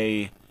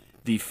away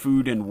the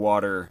food and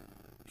water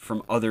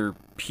from other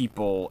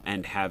people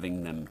and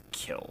having them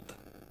killed.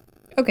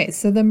 Okay,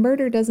 so the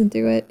murder doesn't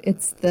do it.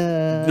 It's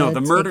the No, the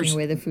taking murders.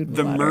 away the food and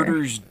The water.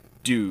 murders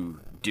do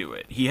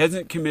it. He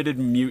hasn't committed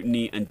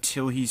mutiny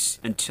until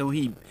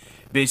he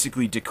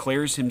basically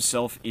declares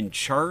himself in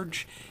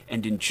charge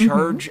and in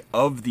charge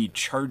of the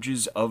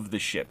charges of the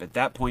ship. At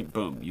that point,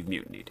 boom, you've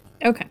mutinied.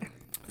 Okay.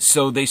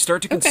 So they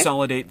start to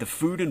consolidate the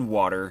food and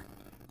water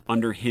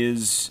under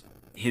his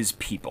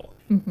people.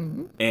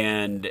 Mm-hmm.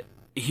 And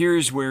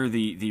here's where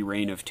the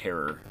reign of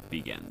terror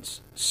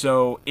begins.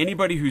 So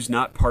anybody who's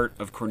not part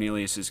of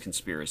Cornelius's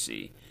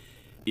conspiracy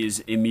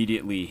is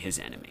immediately his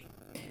enemy.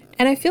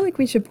 And I feel like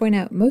we should point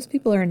out most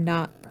people are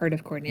not part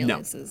of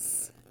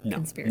Cornelius's No,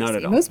 conspiracy. not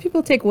at all. Most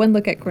people take one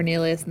look at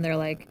Cornelius and they're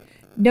like,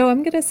 "No, I'm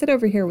going to sit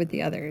over here with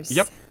the others."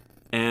 Yep.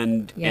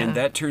 And Yeah.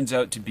 that turns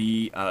out to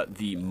be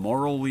the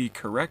morally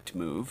correct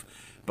move,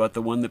 but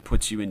the one that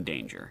puts you in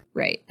danger.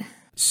 Right.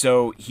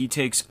 So he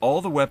takes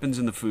all the weapons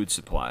and the food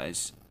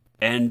supplies,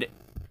 and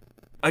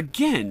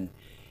again,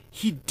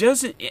 he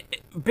doesn't.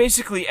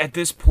 Basically, at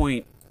this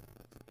point,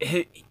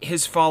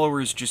 his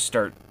followers just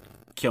start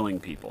killing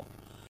people.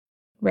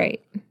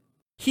 Right.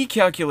 He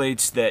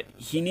calculates that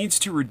he needs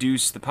to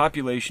reduce the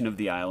population of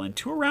the island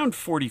to around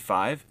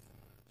 45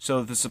 so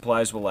that the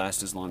supplies will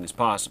last as long as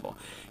possible.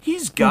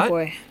 He's Oh got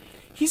boy.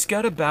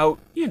 about,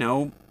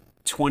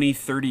 20,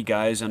 30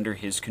 guys under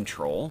his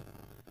control,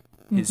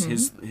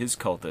 his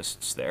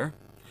cultists there.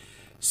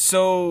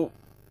 So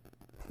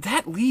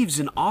that leaves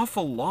an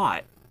awful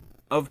lot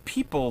of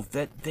people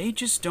that they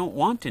just don't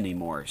want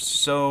anymore.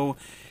 So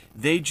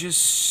they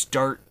just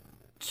start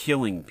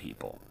killing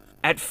people.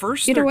 At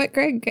first, you know what,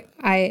 Greg?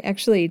 I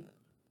actually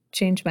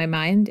changed my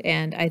mind,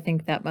 and I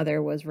think that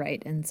mother was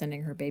right in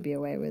sending her baby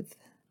away with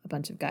a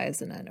bunch of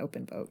guys in an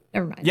open boat.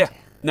 Never mind. Yeah,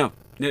 no,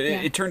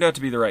 it turned out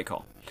to be the right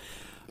call.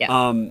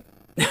 Yeah.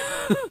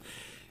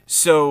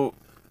 So,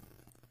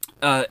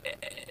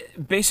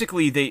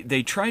 basically,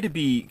 they try to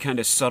be kind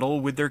of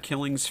subtle with their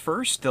killings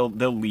first. They'll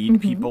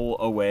lead people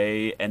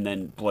away and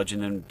then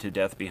bludgeon them to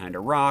death behind a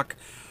rock,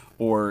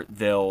 or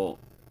they'll,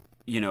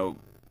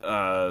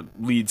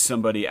 lead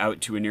somebody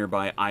out to a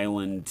nearby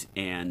island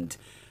and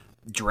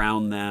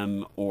drown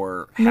them,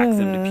 or hack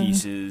them to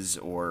pieces,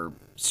 or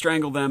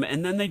strangle them,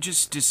 and then they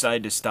just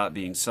decide to stop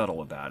being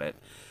subtle about it.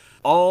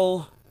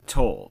 All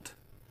told,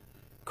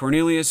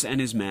 Cornelius and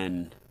his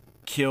men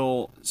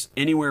kill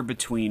anywhere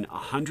between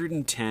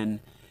 110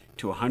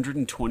 to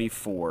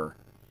 124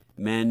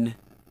 men,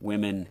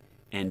 women,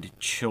 and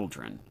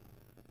children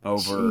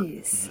over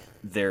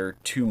their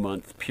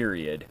 2-month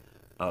period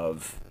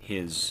of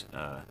his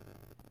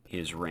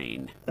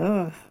reign.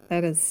 Oh,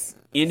 that is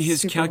in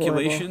his super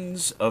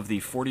calculations horrible. Of the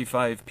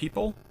 45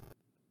 people,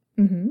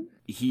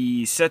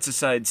 he sets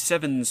aside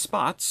 7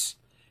 spots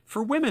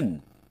for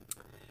women.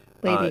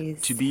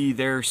 Ladies. To be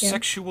their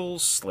sexual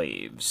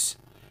slaves,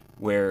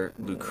 where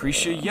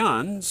Lucretia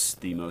Jans,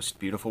 the most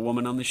beautiful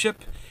woman on the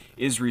ship,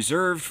 is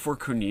reserved for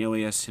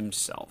Cornelius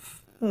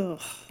himself. Ugh.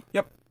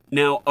 Yep.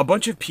 Now, a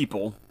bunch of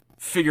people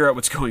figure out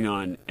what's going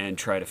on and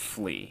try to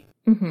flee.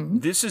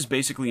 This is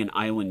basically an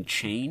island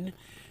chain.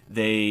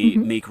 They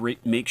make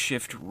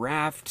makeshift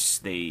rafts.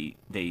 They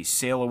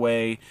sail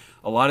away.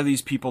 A lot of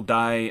these people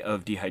die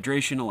of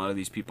dehydration. A lot of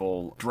these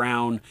people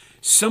drown.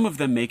 Some of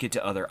them make it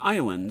to other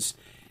islands,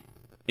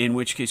 in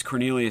which case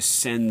Cornelius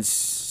sends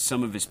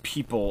some of his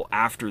people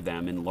after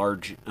them in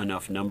large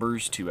enough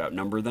numbers to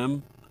outnumber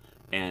them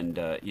and,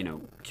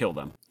 kill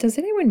them. Does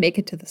anyone make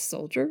it to the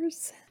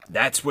soldiers?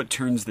 That's what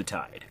turns the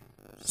tide.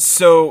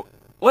 So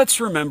let's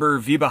remember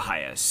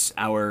Vibahias,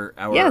 our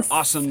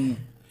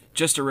awesome,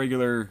 just a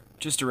regular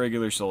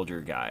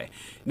soldier guy.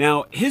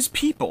 Now, his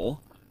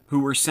people, who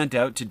were sent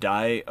out to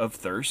die of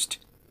thirst,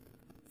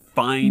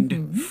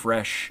 find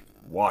fresh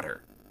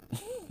water.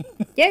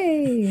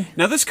 Yay!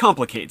 Now, this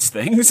complicates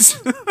things.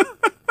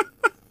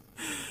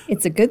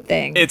 It's a good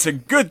thing. It's a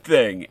good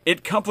thing.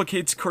 It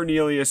complicates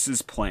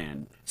Cornelius's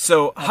plan.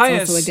 So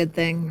That's also a good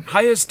thing.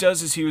 Hyas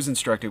does as he was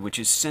instructed, which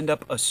is send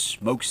up a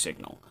smoke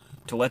signal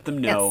to let them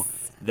know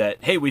that,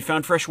 hey, we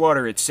found fresh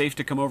water. It's safe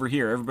to come over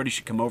here. Everybody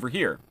should come over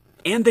here.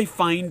 And they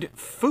find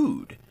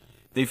food.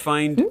 They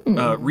find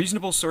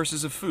reasonable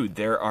sources of food.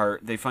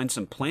 They find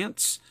some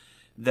plants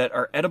that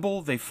are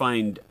edible. They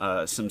find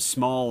some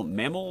small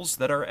mammals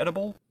that are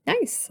edible.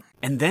 Nice.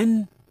 And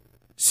then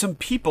some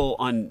people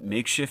on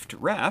makeshift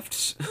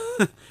rafts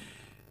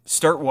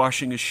start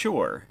washing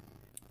ashore.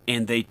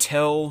 And they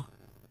tell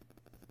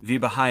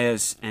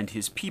Vibahias and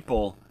his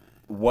people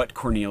what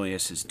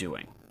Cornelius is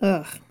doing.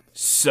 Ugh.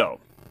 So,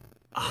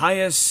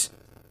 Hyas,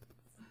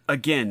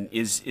 again,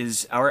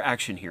 is our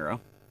action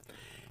hero.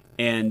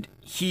 And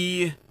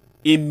he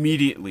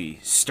immediately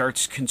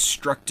starts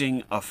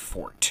constructing a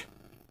fort.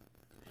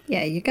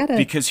 Yeah, you gotta...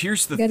 Because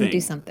here's the thing. You gotta thing.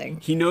 do something.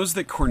 He knows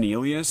that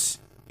Cornelius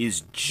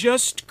is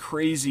just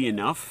crazy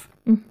enough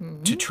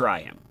to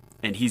try him.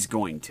 And he's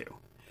going to.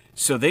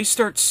 So they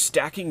start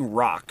stacking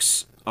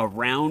rocks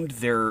around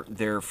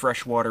their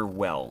freshwater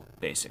well,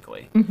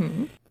 basically.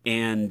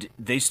 And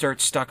they start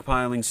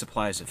stockpiling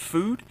supplies of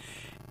food.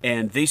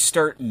 And they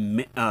start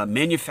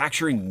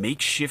manufacturing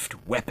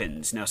makeshift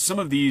weapons. Now, some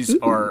of these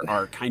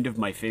are kind of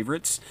my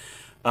favorites.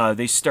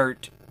 They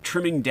start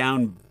trimming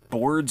down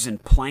boards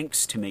and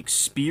planks to make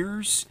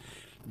spears.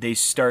 They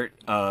start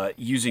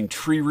using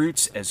tree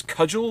roots as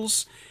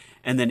cudgels.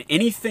 And then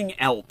anything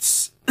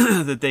else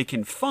that they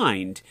can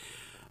find,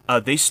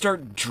 they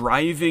start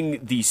driving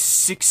these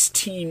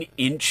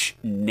 16-inch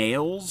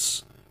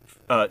nails,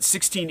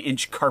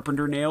 16-inch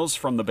carpenter nails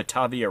from the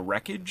Batavia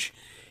wreckage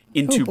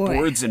into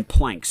boards and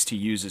planks to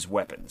use as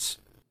weapons.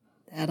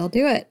 That'll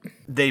do it.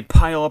 They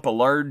pile up a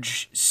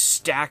large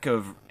stack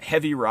of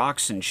heavy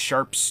rocks and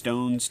sharp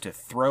stones to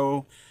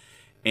throw,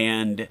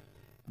 and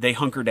they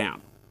hunker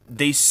down.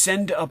 They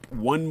send up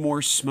one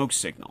more smoke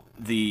signal.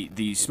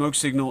 The smoke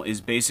signal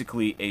is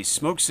basically a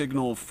smoke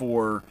signal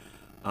for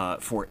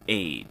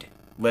aid,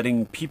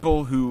 letting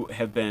people who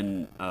have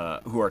been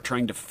who are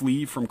trying to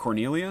flee from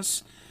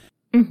Cornelius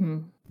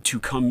to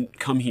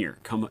come here,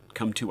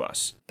 come to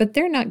us. But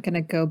they're not going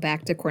to go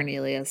back to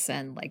Cornelius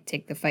and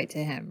take the fight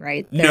to him,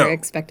 right? They're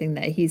expecting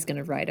that he's going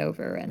to ride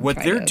over and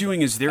what they're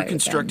doing is they're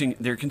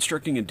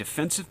constructing a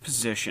defensive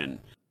position.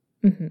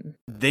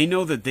 They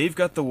know that they've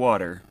got the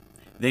water.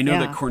 They know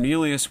Yeah. that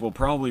Cornelius will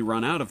probably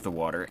run out of the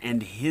water,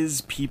 and his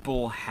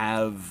people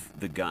have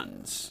the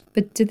guns.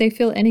 But did they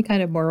feel any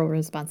kind of moral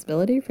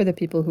responsibility for the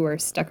people who are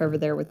stuck over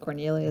there with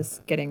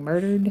Cornelius getting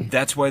murdered?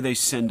 That's why they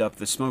send up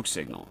the smoke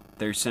signal.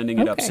 They're sending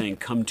it up Okay. saying,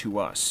 come to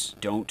us.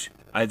 Don't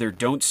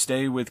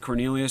stay with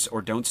Cornelius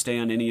or don't stay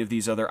on any of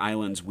these other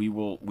islands. We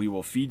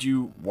will feed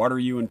you, water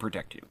you, and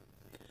protect you.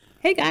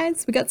 Hey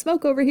guys, we got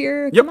smoke over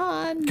here. Yep. Come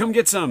on. Come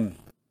get some.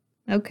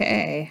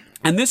 Okay.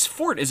 And this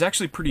fort is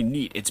actually pretty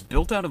neat. It's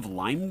built out of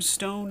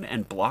limestone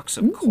and blocks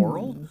of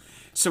coral.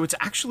 So it's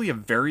actually a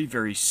very,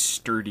 very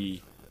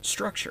sturdy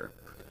structure.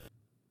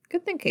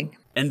 Good thinking.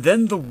 And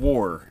then the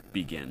war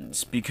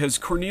begins because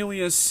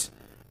Cornelius,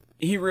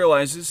 he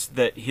realizes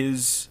that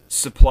his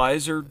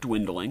supplies are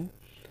dwindling.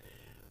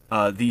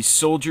 These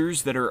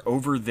soldiers that are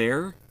over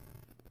there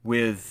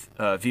with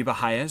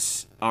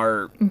Viba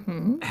are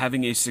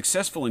having a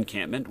successful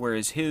encampment,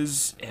 whereas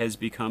his has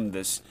become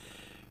this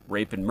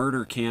rape and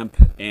murder camp,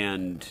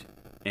 and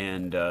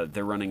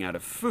they're running out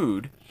of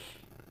food.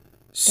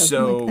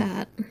 Doesn't like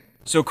that.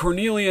 So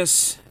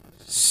Cornelius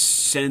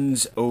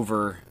sends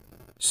over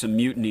some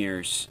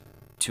mutineers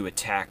to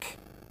attack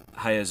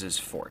Hayez's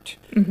fort.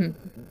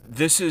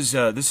 This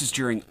is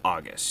during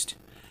August.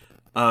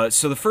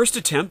 So the first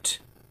attempt,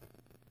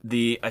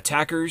 the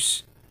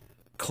attackers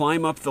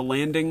climb up the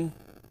landing,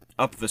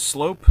 up the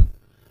slope.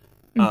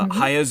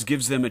 Hayez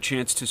gives them a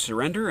chance to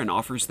surrender and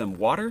offers them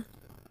water.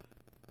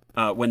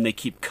 When they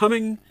keep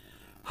coming,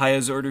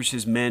 Hayez orders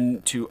his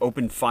men to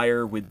open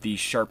fire with these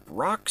sharp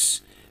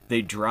rocks.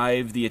 They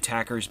drive the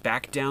attackers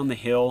back down the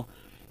hill,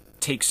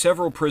 take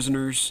several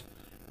prisoners,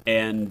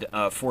 and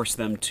force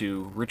them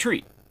to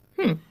retreat.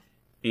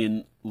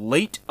 In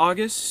late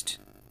August,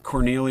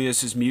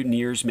 Cornelius's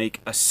mutineers make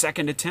a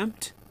second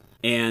attempt,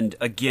 and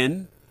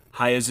again,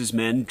 Hayez's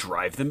men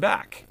drive them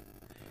back.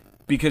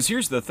 Because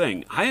here's the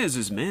thing,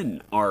 Hayez's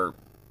men are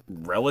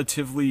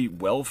relatively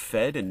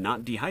well-fed and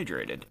not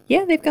dehydrated.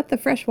 Yeah, they've got the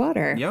fresh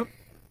water. Yep.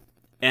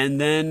 And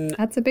then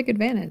That's a big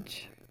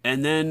advantage.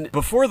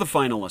 before the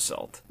final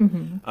assault,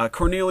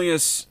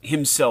 Cornelius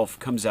himself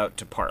comes out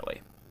to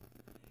parley.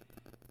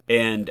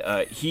 And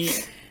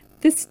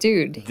This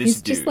dude, he's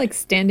just dude. like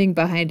standing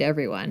behind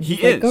everyone. He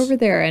He's like, is. go over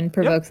there and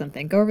provoke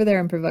something. Go over there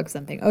and provoke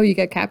something. Oh, you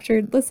got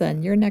captured?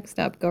 Listen, you're next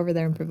up. Go over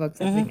there and provoke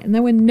something. And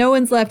then when no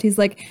one's left, he's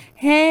like,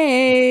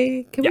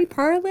 hey, can we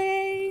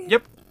parlay?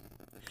 Yep.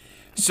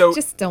 So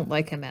Just don't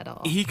like him at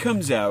all. he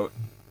comes out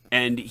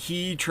and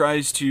he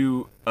tries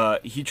to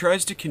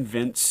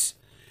convince.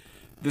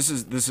 This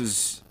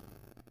is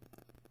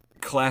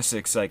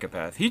classic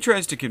psychopath. He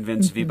tries to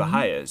convince Viba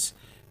Hayez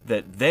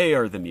that they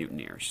are the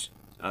mutineers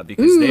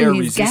because they are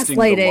he's resisting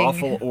the gaslighting.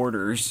 lawful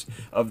orders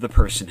of the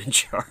person in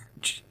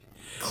charge.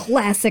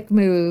 Classic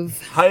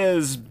move.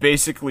 Hayez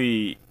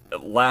basically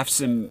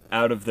laughs him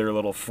out of their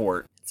little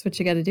fort. That's what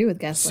you got to do with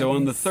gaslighting. So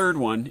on the third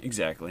one,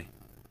 exactly.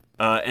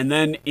 And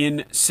then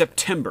in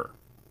September,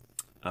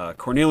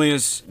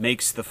 Cornelius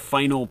makes the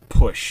final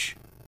push.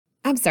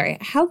 I'm sorry.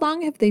 How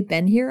long have they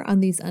been here on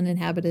these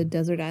uninhabited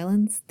desert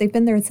islands? They've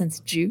been there since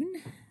June?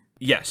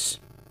 Yes,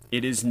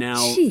 it is now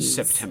Jeez.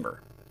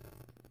 September.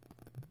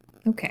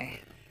 Okay.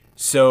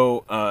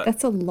 So,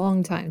 That's a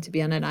long time to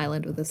be on an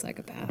island with a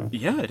psychopath.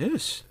 yeah, it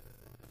is.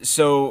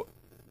 So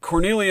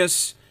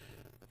Cornelius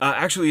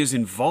actually is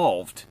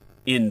involved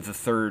in the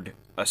third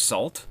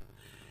assault.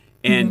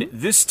 And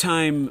this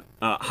time,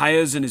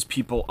 Hayez and his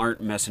people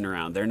aren't messing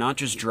around. They're not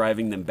just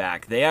driving them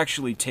back. They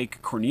actually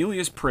take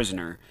Cornelius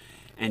prisoner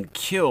and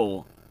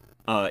kill,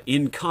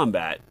 in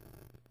combat,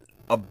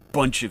 a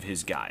bunch of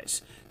his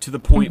guys. To the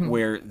point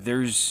where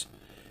there's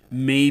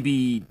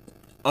maybe,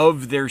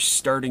 of their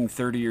starting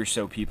 30 or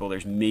so people,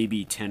 there's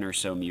maybe 10 or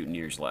so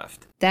mutineers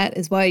left. That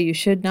is why you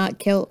should not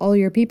kill all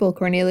your people,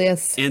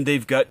 Cornelius. And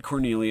they've got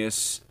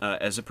Cornelius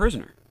as a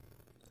prisoner.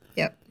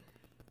 Yep.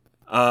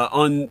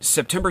 On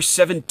September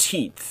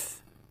 17th,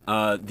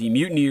 the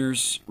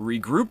mutineers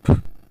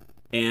regroup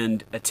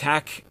and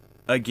attack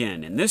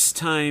again. And this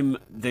time,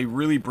 they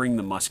really bring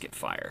the musket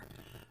fire.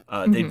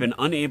 They've been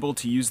unable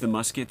to use the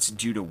muskets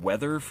due to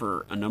weather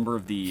for a number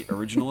of the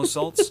original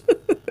assaults.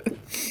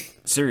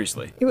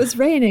 Seriously. It was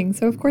raining,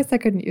 so of course I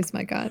couldn't use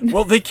my gun.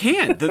 Well, they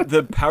can't.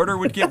 The powder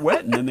would get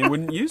wet, and then they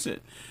wouldn't use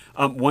it.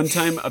 One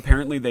time,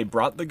 apparently, they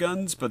brought the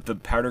guns, but the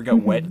powder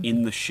got wet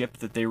in the ship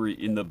that they were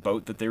in, the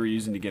boat that they were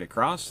using to get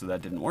across, so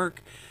that didn't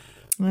work.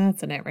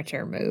 That's an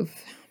amateur move.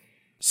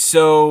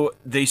 So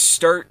they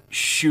start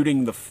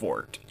shooting the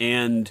fort,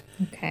 and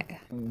Okay.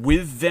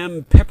 with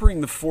them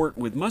peppering the fort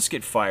with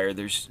musket fire,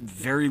 there's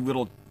very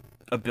little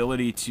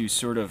ability to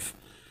sort of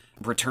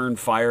return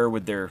fire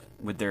with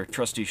their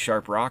trusty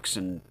sharp rocks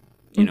and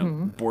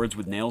boards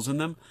with nails in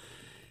them.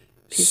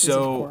 Pieces of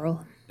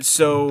coral.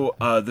 So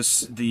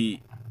the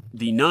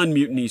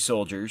non-mutiny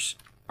soldiers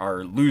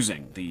are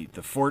losing. The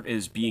fort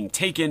is being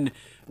taken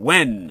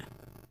when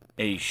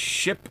a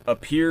ship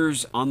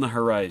appears on the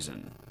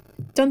horizon.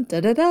 Dun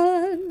dun dun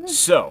dun.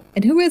 So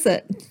And who is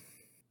it?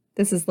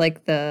 This is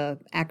like the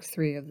Act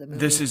 3 of the movie.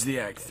 this is the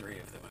Act 3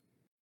 of the movie.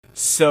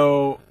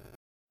 So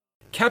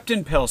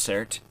Captain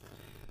Pelsert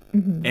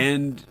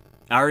And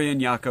Arjen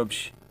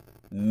Jacobs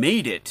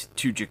made it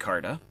to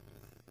Jakarta.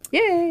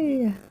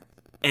 Yay!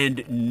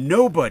 And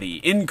nobody,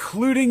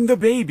 including the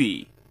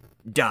baby,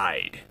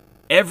 died.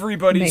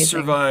 Everybody Amazing.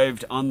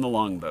 survived on the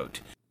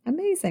longboat.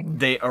 Amazing.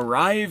 They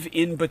arrive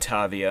in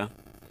Batavia.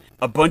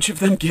 A bunch of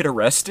them get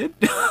arrested.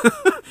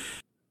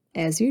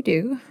 As you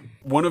do.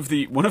 One of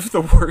the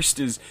worst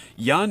is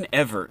Jan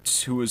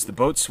Everts, who was the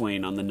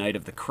boatswain on the night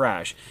of the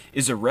crash,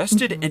 is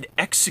arrested and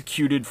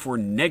executed for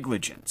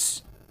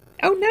negligence.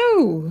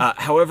 Oh, no!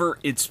 However,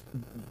 it's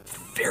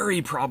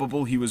very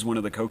probable he was one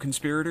of the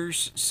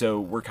co-conspirators, so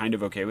we're kind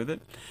of okay with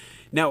it.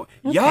 Now,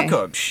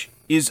 Jacobs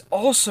is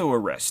also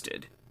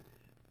arrested,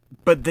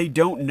 but they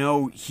don't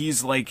know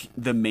he's like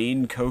the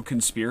main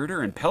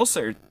co-conspirator, and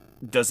Pelser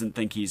doesn't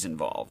think he's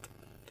involved.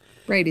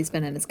 Brady's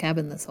been in his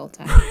cabin this whole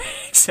time.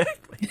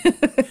 Exactly.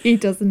 He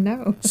doesn't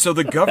know. So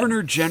the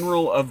Governor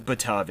General of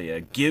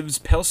Batavia gives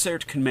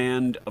Pelsaert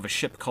command of a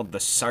ship called the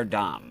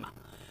Sardam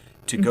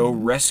to go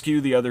rescue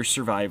the other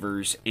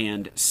survivors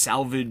and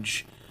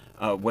salvage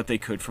what they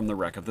could from the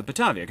wreck of the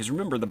Batavia. Because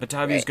remember, the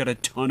Batavia's got a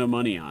ton of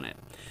money on it.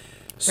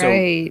 So,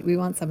 right, we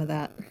want some of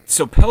that.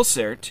 So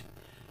Pelsaert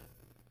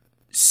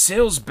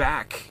sails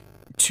back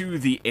to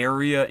the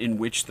area in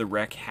which the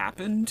wreck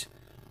happened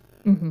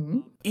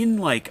in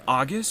like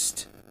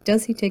August.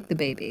 Does he take the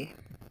baby?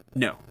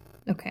 No.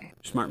 Okay.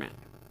 Smart man.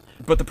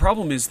 But the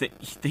problem is that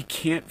they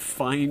can't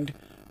find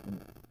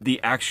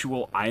the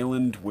actual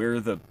island where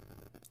the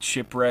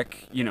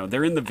shipwreck,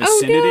 they're in the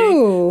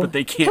vicinity, but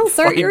they can't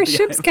find you're a the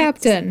ship's island.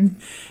 captain.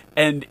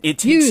 And it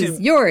takes Use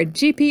him your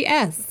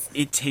GPS.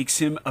 it takes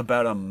him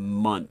about a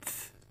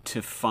month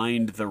to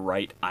find the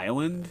right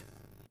island,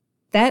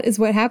 That is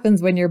what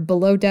happens when you're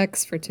below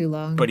decks for too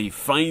long. but he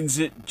finds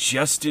it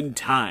just in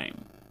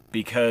time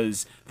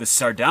because the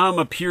Sardam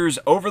appears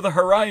over the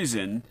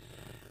horizon.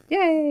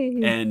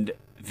 Yay! And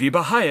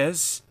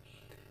Vibahayas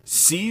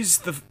sees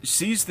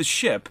the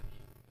ship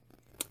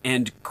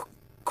and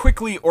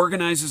quickly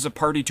organizes a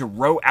party to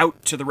row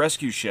out to the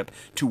rescue ship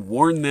to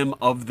warn them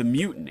of the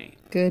mutiny.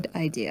 Good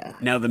idea.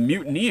 Now, the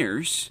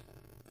mutineers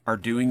are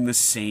doing the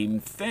same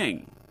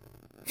thing.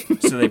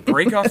 So they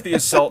break off the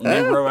assault and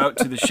they row out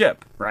to the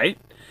ship, right?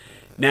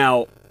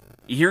 Now,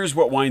 here's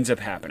what winds up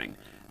happening.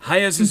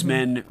 Hayez's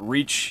men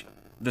reach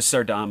the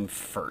Sardam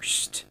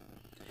first.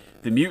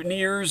 The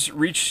mutineers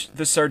reach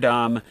the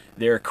Sardam.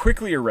 They're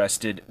quickly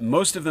arrested.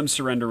 Most of them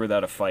surrender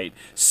without a fight.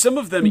 Some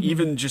of them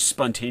even just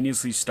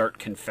spontaneously start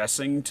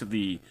confessing to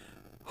the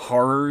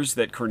horrors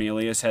that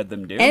Cornelius had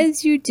them do.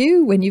 As you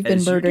do when you've been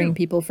As you murdering do.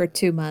 people for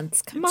 2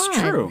 months. Come on. It's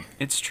true.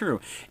 It's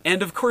true.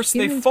 And of course,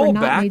 Humans they fall were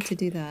not back. made to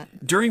do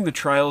that. During the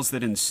trials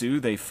that ensue,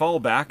 they fall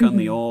back on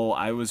the old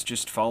 "I was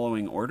just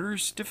following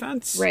orders"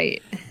 defense.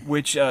 Right.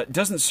 Which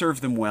doesn't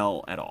serve them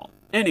well at all.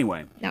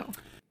 Anyway, No.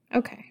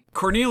 Okay.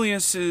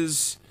 Cornelius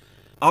is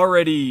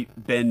already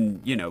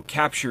been,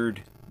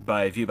 captured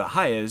by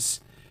Vibahayas,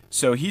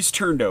 so he's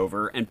turned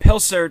over, and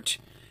Pelsaert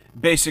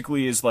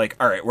basically is like,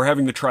 all right, we're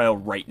having the trial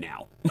right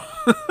now.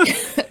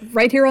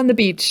 Right here on the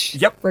beach.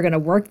 Yep. We're going to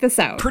work this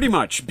out. Pretty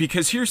much,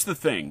 because here's the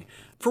thing.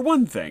 For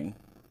one thing,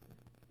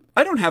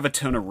 I don't have a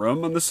ton of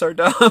room on the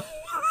Sardam.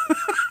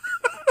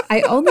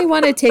 I only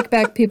want to take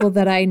back people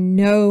that I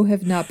know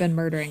have not been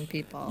murdering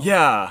people.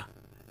 Yeah.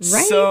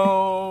 Right?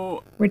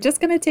 So We're just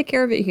going to take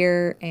care of it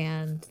here,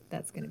 and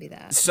that's going to be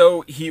that.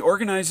 So he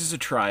organizes a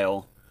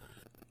trial.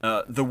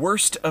 The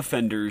worst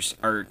offenders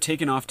are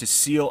taken off to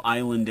Seal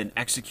Island and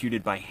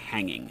executed by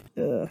hanging.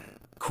 Ugh.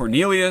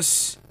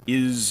 Cornelius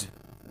is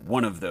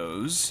one of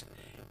those,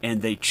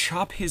 and they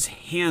chop his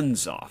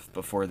hands off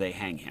before they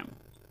hang him.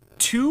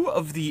 2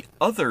 of the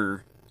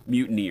other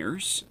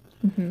mutineers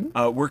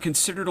were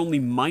considered only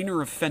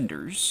minor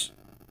offenders,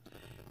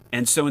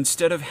 and so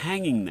instead of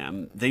hanging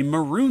them, they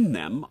maroon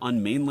them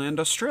on mainland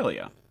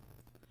Australia.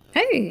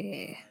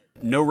 Hey.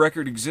 No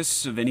record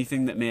exists of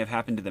anything that may have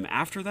happened to them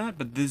after that,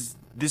 but this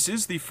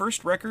is the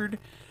first record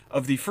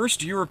of the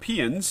first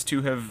Europeans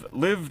to have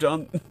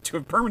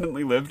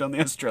permanently lived on the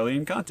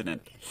Australian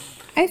continent.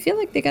 I feel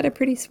like they got a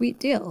pretty sweet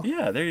deal.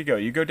 Yeah, there you go.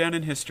 You go down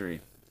in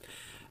history.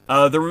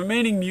 The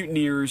remaining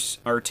mutineers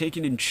are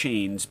taken in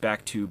chains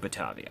back to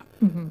Batavia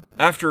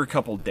after a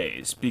couple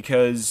days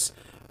because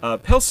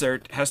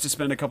Pelsaert has to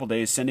spend a couple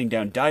days sending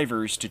down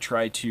divers to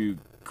try to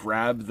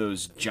grab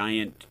those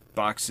giant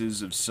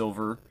boxes of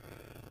silver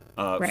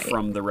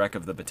from the wreck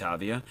of the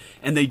Batavia.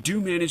 And they do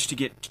manage to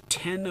get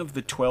 10 of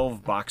the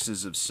 12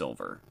 boxes of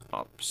silver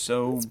up.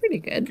 So That's pretty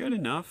good. Good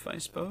enough, I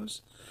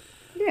suppose.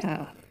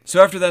 Yeah.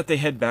 So after that, they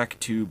head back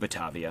to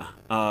Batavia.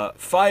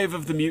 5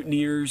 of the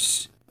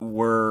mutineers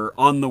were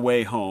on the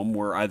way home,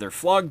 were either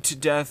flogged to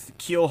death,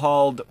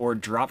 keel-hauled, or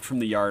dropped from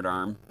the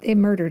yardarm. They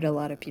murdered a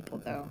lot of people,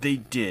 though. They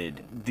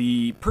did.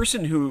 The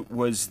person who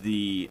was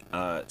the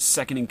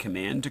second in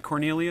command to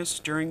Cornelius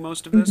during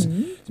most of this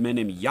is a man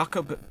named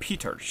Jacob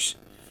Peters.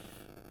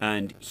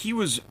 And he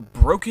was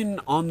broken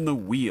on the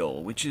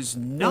wheel, which is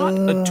not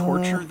a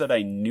torture that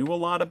I knew a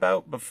lot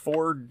about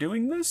before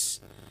doing this.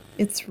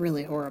 It's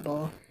really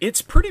horrible.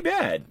 It's pretty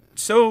bad.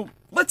 So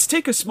let's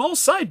take a small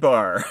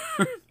sidebar.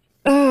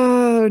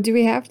 Oh, do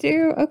we have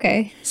to?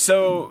 Okay.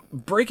 So,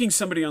 breaking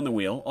somebody on the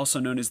wheel, also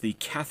known as the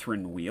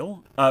Catherine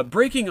wheel.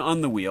 Breaking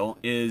on the wheel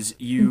is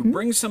you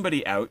bring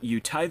somebody out, you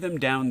tie them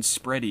down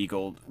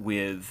spread-eagled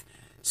with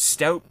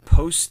stout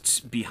posts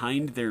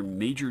behind their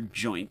major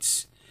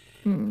joints,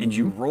 and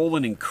you roll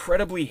an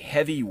incredibly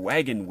heavy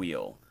wagon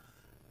wheel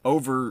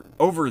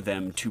over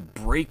them to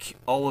break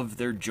all of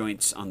their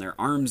joints on their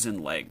arms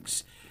and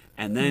legs.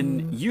 And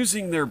then,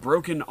 using their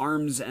broken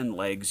arms and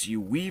legs, you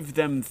weave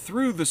them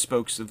through the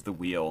spokes of the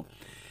wheel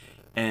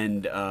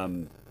and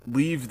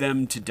leave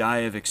them to die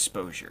of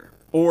exposure.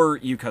 Or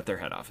you cut their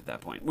head off at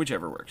that point,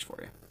 whichever works for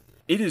you.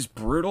 It is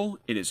brutal,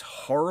 it is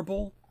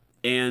horrible,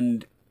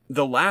 and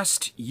the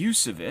last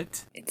use of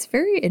it... It's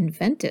very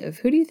inventive.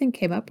 Who do you think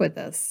came up with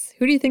this?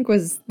 Who do you think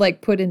was,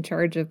 like, put in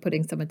charge of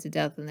putting someone to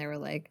death and they were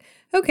like,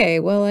 okay,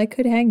 well, I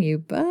could hang you,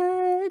 but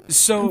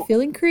I'm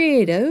feeling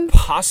creative.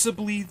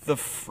 Possibly the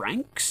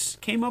Franks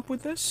came up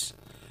with this?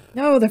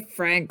 No, the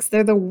Franks,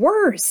 they're the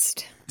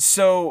worst.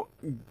 So,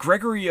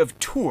 Gregory of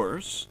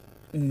Tours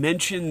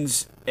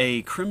mentions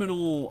a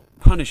criminal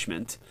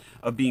punishment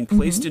of being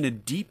placed in a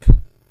deep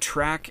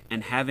track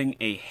and having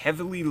a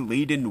heavily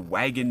laden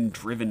wagon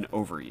driven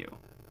over you.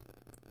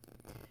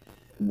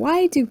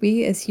 Why do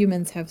we as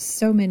humans have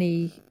so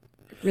many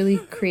really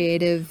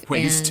creative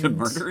ways to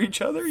murder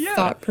each other? Yeah.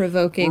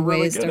 Thought-provoking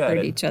ways to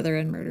hurt each other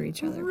and murder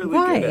each other. Really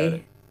Why? good at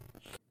it.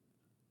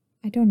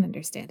 I don't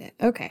understand it.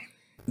 Okay.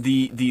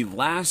 The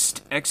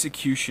last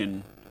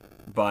execution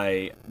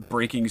by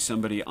breaking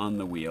somebody on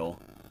the wheel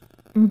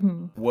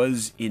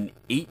was in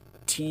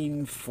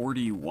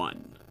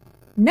 1841.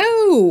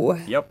 No!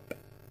 Yep.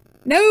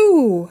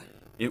 No!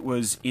 It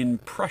was in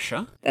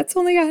Prussia. That's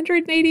only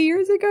 180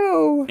 years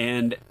ago.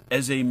 And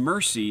as a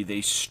mercy,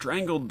 they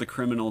strangled the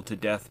criminal to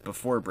death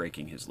before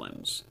breaking his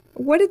limbs.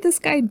 What did this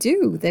guy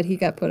do that he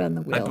got put on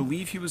the wheel? I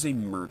believe he was a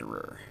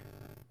murderer.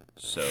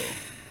 So,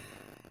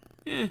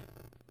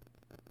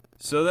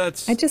 So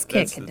that's... I just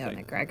can't condone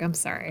it, Greg. I'm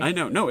sorry. I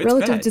know. No, it's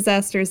Relative bad.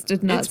 disasters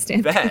did not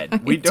stand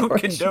bad. We don't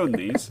torture. condone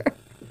these.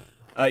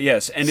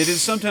 Yes, and it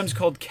is sometimes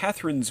called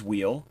Catherine's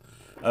Wheel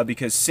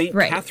because Saint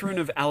Catherine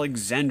of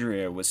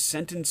Alexandria was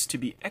sentenced to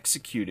be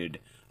executed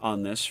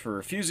on this for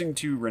refusing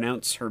to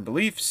renounce her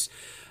beliefs.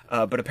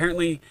 But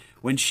apparently,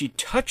 when she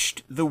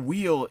touched the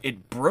wheel,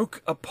 it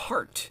broke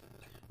apart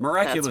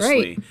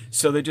miraculously. That's right.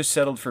 So they just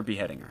settled for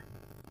beheading her.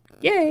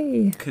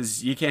 Yay!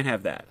 Because you can't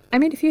have that. I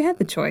mean, if you had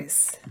the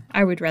choice,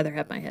 I would rather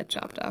have my head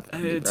chopped off.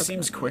 It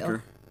seems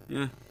quicker.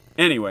 Yeah.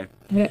 Anyway.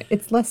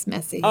 It's less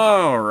messy.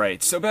 All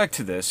right, so back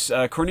to this.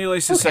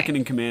 Cornelius' second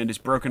in command is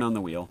broken on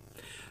the wheel.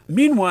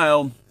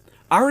 Meanwhile,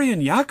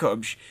 Arian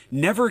Jakobs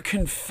never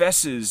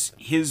confesses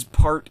his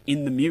part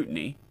in the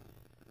mutiny.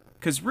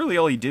 Because really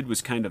all he did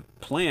was kind of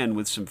plan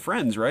with some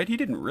friends, right? He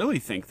didn't really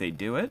think they'd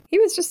do it. He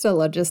was just a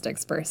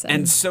logistics person.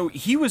 And so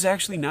he was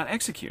actually not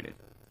executed.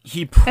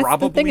 He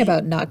probably... That's the thing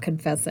about not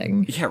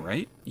confessing. Yeah,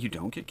 right? You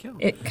don't get killed.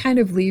 It kind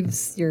of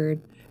leaves your...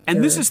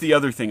 And this is the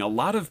other thing. A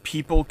lot of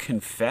people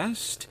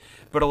confessed,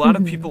 but a lot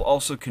of people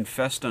also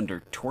confessed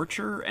under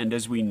torture. And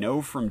as we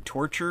know from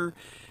torture,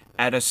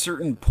 at a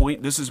certain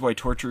point, this is why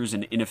torture is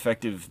an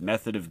ineffective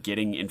method of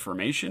getting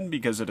information,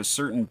 because at a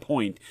certain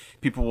point,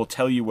 people will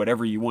tell you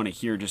whatever you want to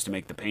hear just to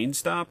make the pain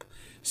stop.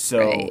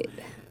 So,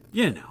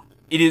 you know,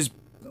 it is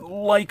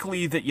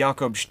likely that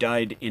Jakobs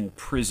died in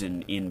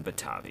prison in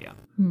Batavia.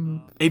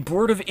 A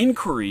board of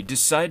inquiry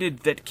decided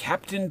that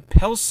Captain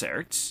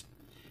Pelserts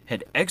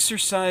had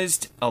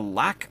exercised a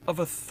lack of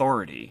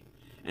authority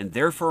and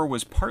therefore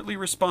was partly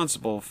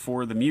responsible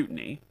for the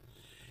mutiny.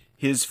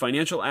 His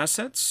financial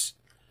assets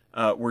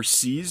were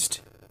seized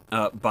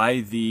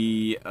by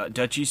the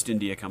Dutch East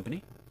India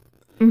Company,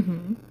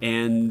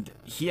 and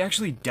he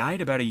actually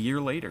died about a year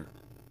later.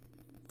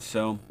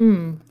 So,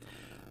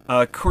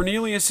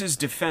 Cornelius's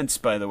defense,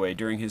 by the way,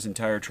 during his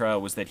entire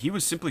trial was that he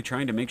was simply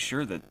trying to make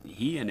sure that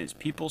he and his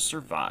people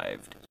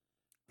survived.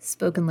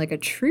 Spoken like a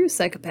true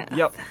psychopath.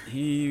 Yep,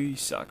 he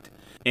sucked.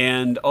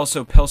 And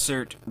also,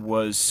 Pelsert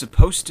was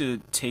supposed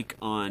to take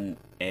on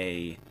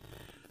a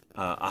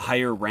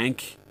higher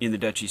rank in the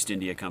Dutch East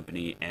India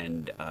Company,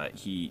 and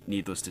he,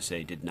 needless to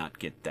say, did not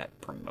get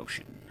that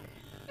promotion.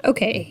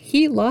 Okay,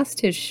 he lost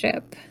his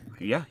ship.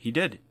 Yeah, he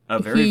did. A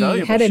very valuable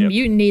ship. He had a ship.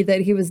 mutiny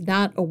that he was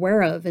not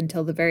aware of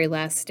until the very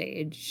last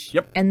stage.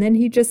 Yep. And then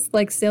he just,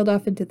 like, sailed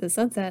off into the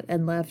sunset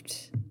and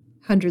left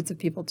hundreds of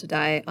people to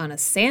die on a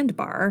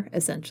sandbar,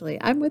 essentially.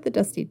 I'm with the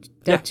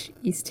Dutch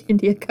East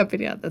India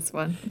Company on this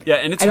one. Yeah,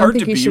 and it's hard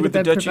to be with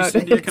the Dutch East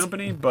India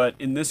Company, but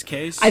in this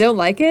case... I don't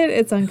like it.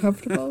 It's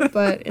uncomfortable,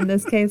 but in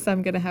this case,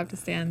 I'm going to have to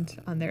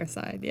stand on their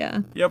side,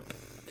 yeah. Yep.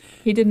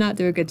 He did not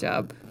do a good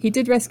job. He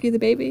did rescue the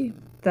baby.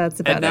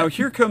 That's about it. And now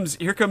here comes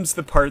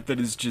the part that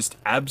is just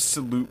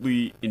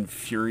absolutely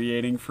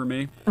infuriating for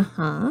me.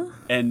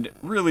 And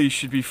really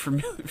should be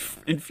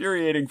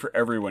infuriating for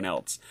everyone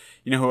else.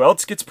 You know who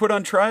else gets put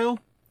on trial?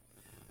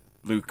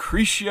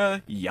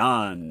 Lucretia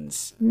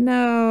Jans.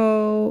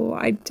 No,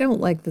 I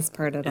don't like this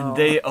part at all. And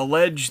they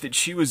allege that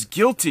she was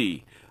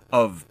guilty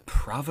of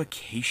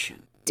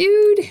provocation.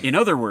 Dude. In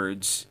other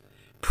words,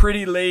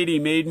 pretty lady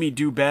made me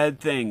do bad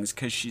things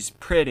because she's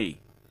pretty.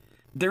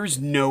 There's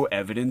no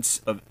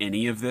evidence of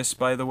any of this,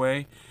 by the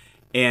way.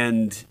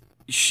 And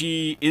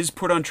she is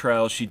put on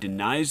trial. She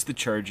denies the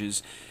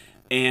charges.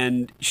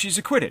 And she's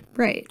acquitted.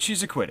 Right.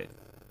 She's acquitted.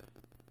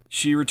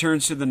 She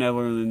returns to the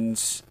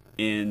Netherlands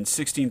in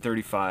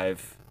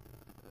 1635.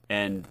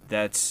 And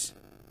that's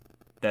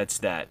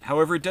that.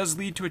 However, it does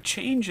lead to a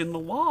change in the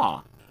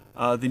law.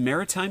 The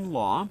maritime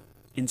law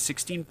in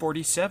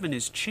 1647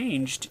 is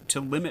changed to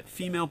limit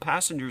female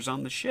passengers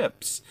on the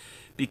ships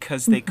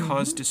because they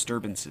cause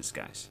disturbances,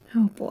 guys.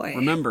 Oh, boy.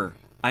 Remember,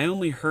 I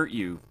only hurt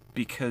you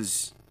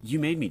because you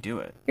made me do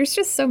it. There's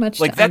just so much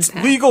like, that's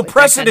legal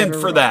precedent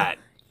for that.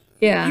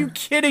 Yeah. Are you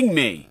kidding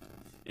me?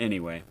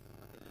 Anyway.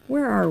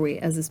 Where are we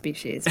as a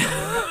species when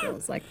it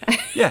feels like that?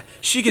 Yeah,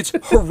 she gets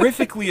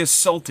horrifically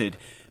assaulted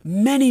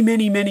many,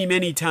 many, many,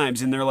 many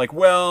times, and they're like,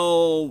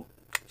 well,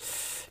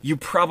 you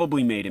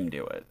probably made him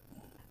do it.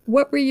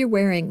 What were you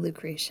wearing,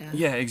 Lucretia?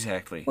 Yeah,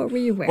 exactly. What were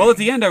you wearing? Well, at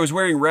the end, I was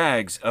wearing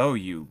rags. Oh,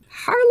 you...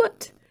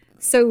 harlot!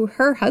 So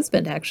her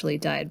husband actually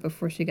died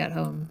before she got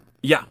home.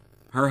 Yeah.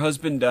 Her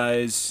husband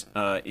dies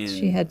in...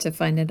 She had to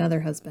find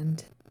another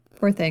husband.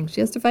 Poor thing.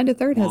 She has to find a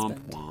third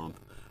husband. Womp.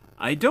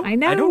 I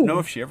don't know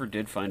if she ever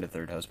did find a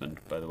third husband,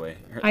 by the way.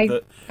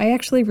 I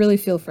actually really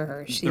feel for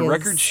her. The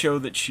records show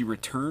that she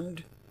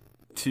returned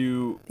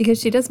to... Because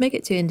she does make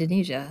it to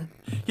Indonesia.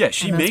 Yeah,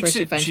 she makes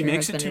it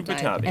to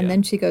Batavia. And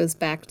then she goes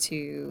back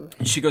to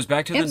the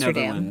Amsterdam.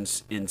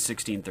 Netherlands in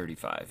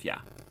 1635,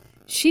 yeah.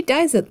 She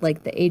dies at,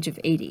 like, the age of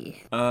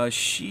 80.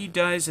 She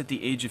dies at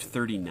the age of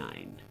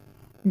 39.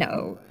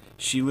 No.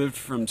 She lived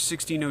from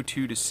 1602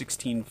 to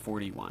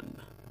 1641.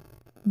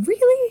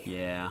 Really?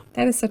 Yeah.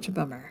 That is such a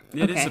bummer.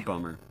 It is a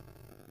bummer.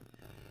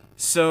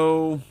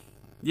 So,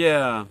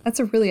 yeah. That's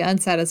a really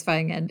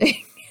unsatisfying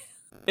ending.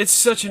 It's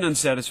such an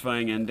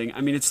unsatisfying ending.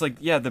 I mean, it's like,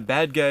 yeah, the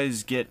bad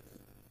guys get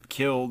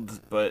killed,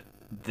 but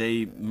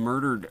they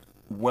murdered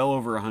well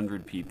over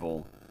 100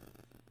 people,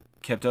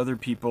 kept other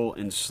people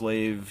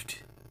enslaved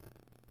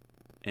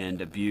and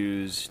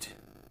abused.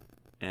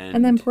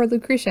 And then poor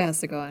Lucretia has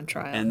to go on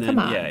trial. And then, come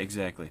on. Yeah,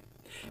 exactly.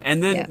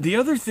 And then the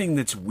other thing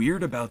that's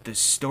weird about this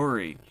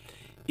story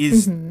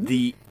is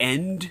the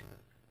end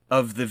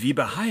of the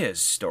Viva Hayes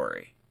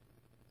story.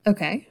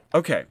 Okay.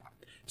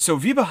 So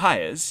Viva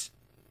Hayes,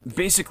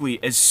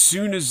 basically, as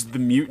soon as the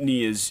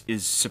mutiny is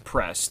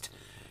suppressed,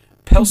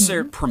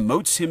 Pelser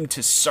promotes him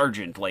to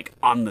sergeant, like,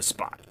 on the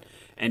spot.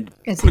 And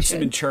puts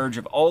him in charge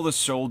of all the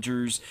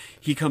soldiers.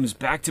 He comes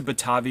back to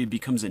Batavia,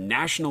 becomes a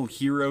national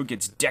hero,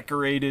 gets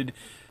decorated,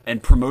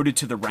 and promoted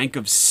to the rank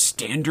of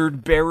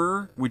standard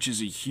bearer, which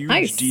is a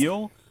huge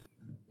deal.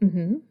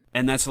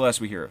 And that's the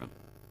last we hear of him.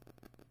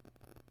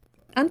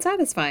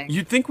 Unsatisfying.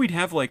 You'd think we'd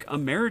have, like, a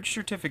marriage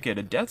certificate,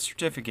 a death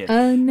certificate,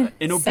 an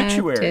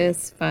obituary,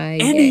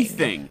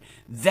 anything.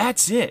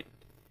 That's it.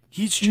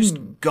 He's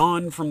just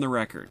gone from the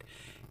record.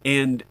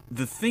 And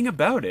the thing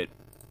about it,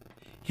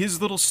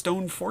 his little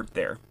stone fort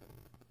there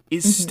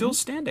is still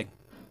standing.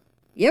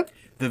 Yep.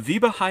 The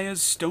Viva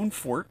Hayes stone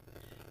fort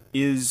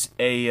is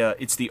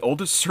it's the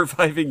oldest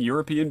surviving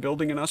European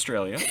building in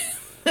Australia.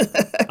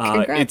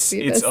 Congrats,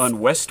 it's on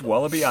West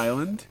Wallaby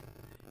Island.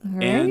 All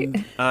right.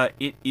 And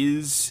it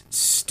is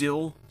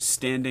still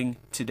standing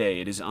today.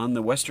 It is on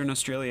the Western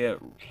Australia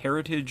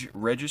Heritage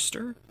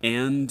Register.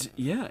 And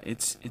yeah,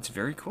 it's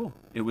very cool.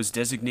 It was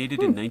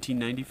designated in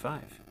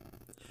 1995.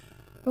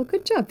 Well,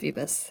 good job,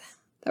 Phoebus.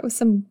 That was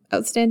some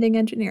outstanding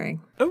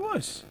engineering. It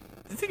was.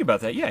 Think about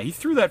that. Yeah, he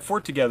threw that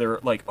fort together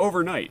like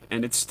overnight,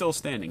 and it's still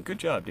standing. Good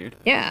job, dude.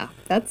 Yeah,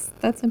 that's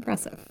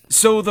impressive.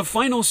 So the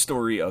final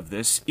story of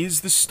this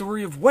is the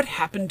story of what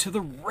happened to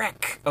the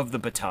wreck of the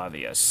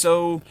Batavia.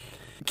 So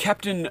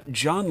Captain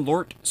John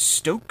Lort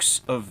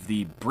Stokes of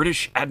the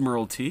British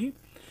Admiralty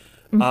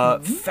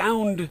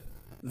found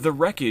the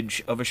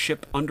wreckage of a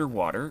ship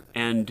underwater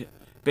and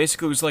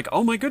basically was like,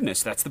 oh my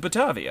goodness, that's the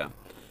Batavia.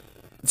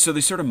 So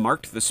they sort of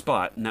marked the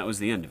spot, and that was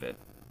the end of it.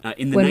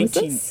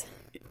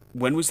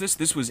 When was this?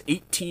 This was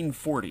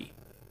 1840.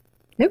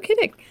 No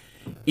kidding.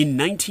 In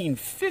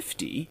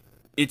 1950,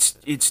 it's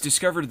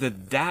discovered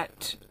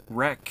that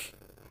wreck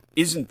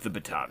isn't the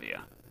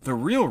Batavia. The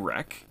real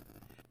wreck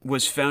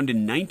was found in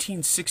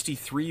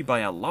 1963 by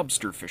a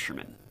lobster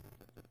fisherman.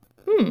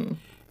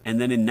 And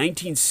then in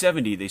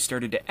 1970, they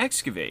started to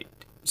excavate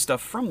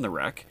stuff from the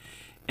wreck.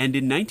 And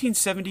in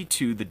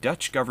 1972, the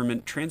Dutch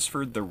government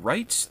transferred the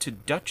rights to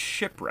Dutch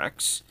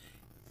shipwrecks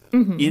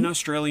in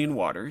Australian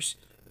waters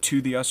to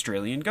the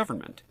Australian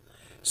government.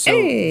 So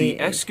the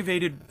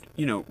excavated,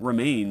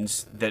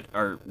 remains that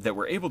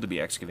were able to be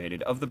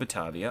excavated of the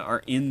Batavia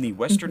are in the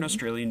Western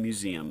Australian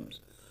museums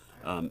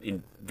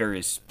in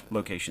various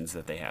locations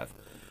that they have.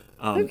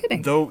 No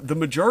kidding. Though the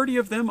majority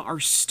of them are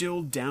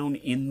still down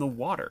in the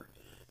water.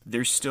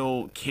 There's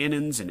still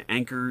cannons and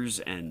anchors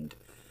and,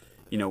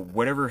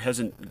 whatever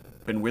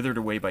hasn't been withered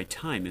away by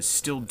time is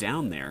still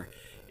down there.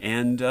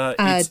 And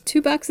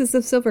 2 boxes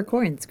of silver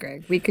coins,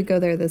 Greg. We could go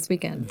there this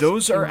weekend.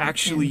 Those are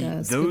actually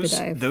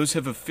those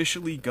have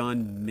officially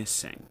gone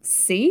missing.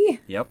 See?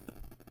 Yep,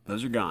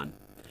 those are gone.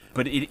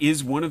 But it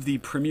is one of the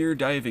premier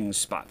diving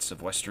spots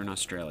of Western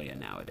Australia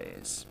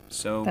nowadays.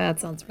 So that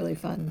sounds really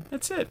fun.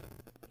 That's it.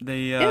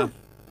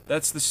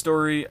 That's the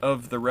story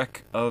of the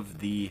wreck of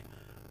the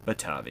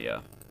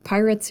Batavia.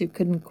 Pirates who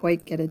couldn't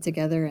quite get it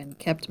together and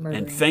kept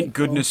murdering And thank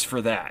people. goodness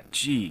for that.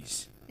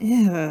 Jeez.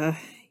 Yeah.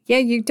 Yeah,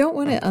 you don't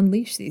want to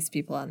unleash these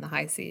people on the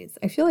high seas.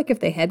 I feel like if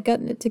they had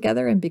gotten it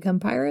together and become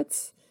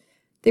pirates,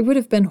 they would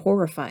have been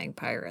horrifying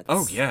pirates.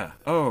 Oh yeah,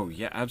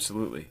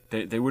 absolutely.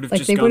 They would have like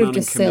just they gone would on have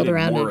just and committed sailed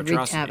around more and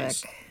wreaked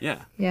atrocities. havoc.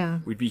 Yeah, Yeah.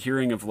 We'd be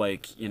hearing of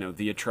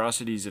the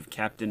atrocities of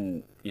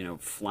Captain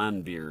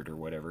Flanbeard or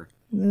whatever.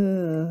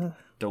 Ugh.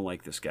 Don't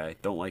like this guy.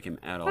 Don't like him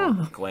at all.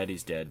 Oh. Glad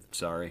he's dead.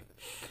 Sorry.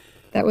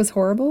 That was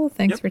horrible.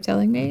 Thanks for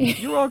telling me.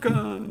 You're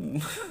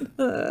welcome.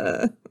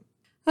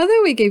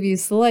 Although we gave you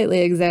slightly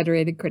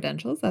exaggerated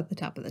credentials at the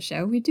top of the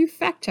show, we do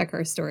fact check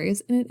our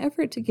stories in an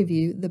effort to give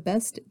you the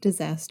best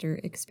disaster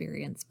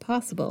experience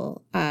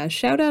possible.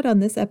 Shout out on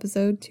this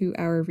episode to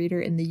our reader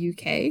in the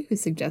UK who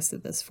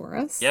suggested this for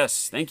us.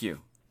 Yes, thank you.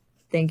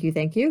 Thank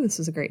you. This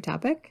was a great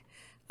topic.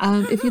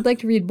 If you'd like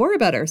to read more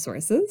about our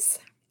sources,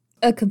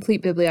 a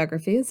complete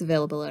bibliography is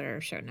available in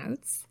our show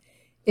notes.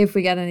 If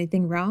we got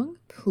anything wrong,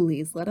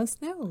 please let us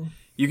know.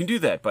 You can do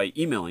that by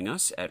emailing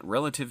us at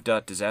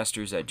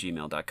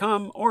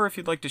relative.disasters@gmail.com, or if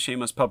you'd like to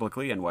shame us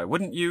publicly, and why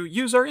wouldn't you,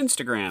 use our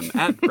Instagram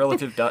at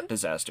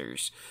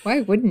relative.disasters.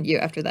 Why wouldn't you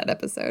after that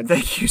episode?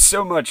 Thank you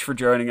so much for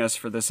joining us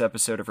for this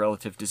episode of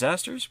Relative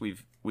Disasters. We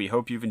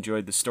hope you've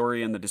enjoyed the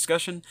story and the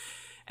discussion,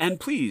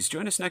 and please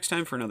join us next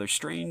time for another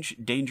strange,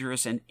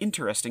 dangerous, and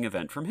interesting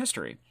event from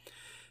history.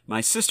 My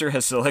sister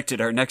has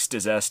selected our next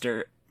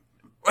disaster.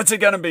 What's it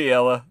gonna be,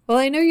 Ella? Well,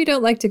 I know you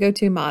don't like to go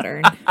too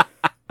modern.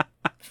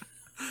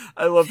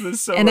 I love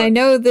this so much. And I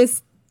know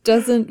this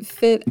doesn't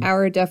fit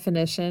our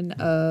definition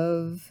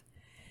of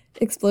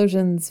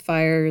explosions,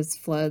 fires,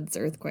 floods,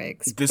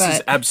 earthquakes. This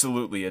is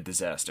absolutely a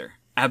disaster.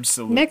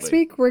 Absolutely. Next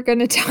week, we're going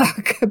to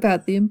talk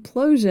about the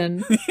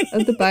implosion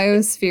of the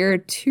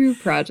Biosphere 2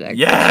 project.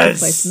 Yes! That took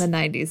place in the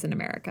 90s in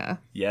America.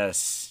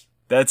 Yes.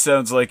 That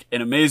sounds like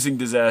an amazing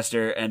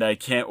disaster, and I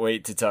can't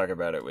wait to talk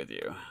about it with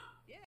you.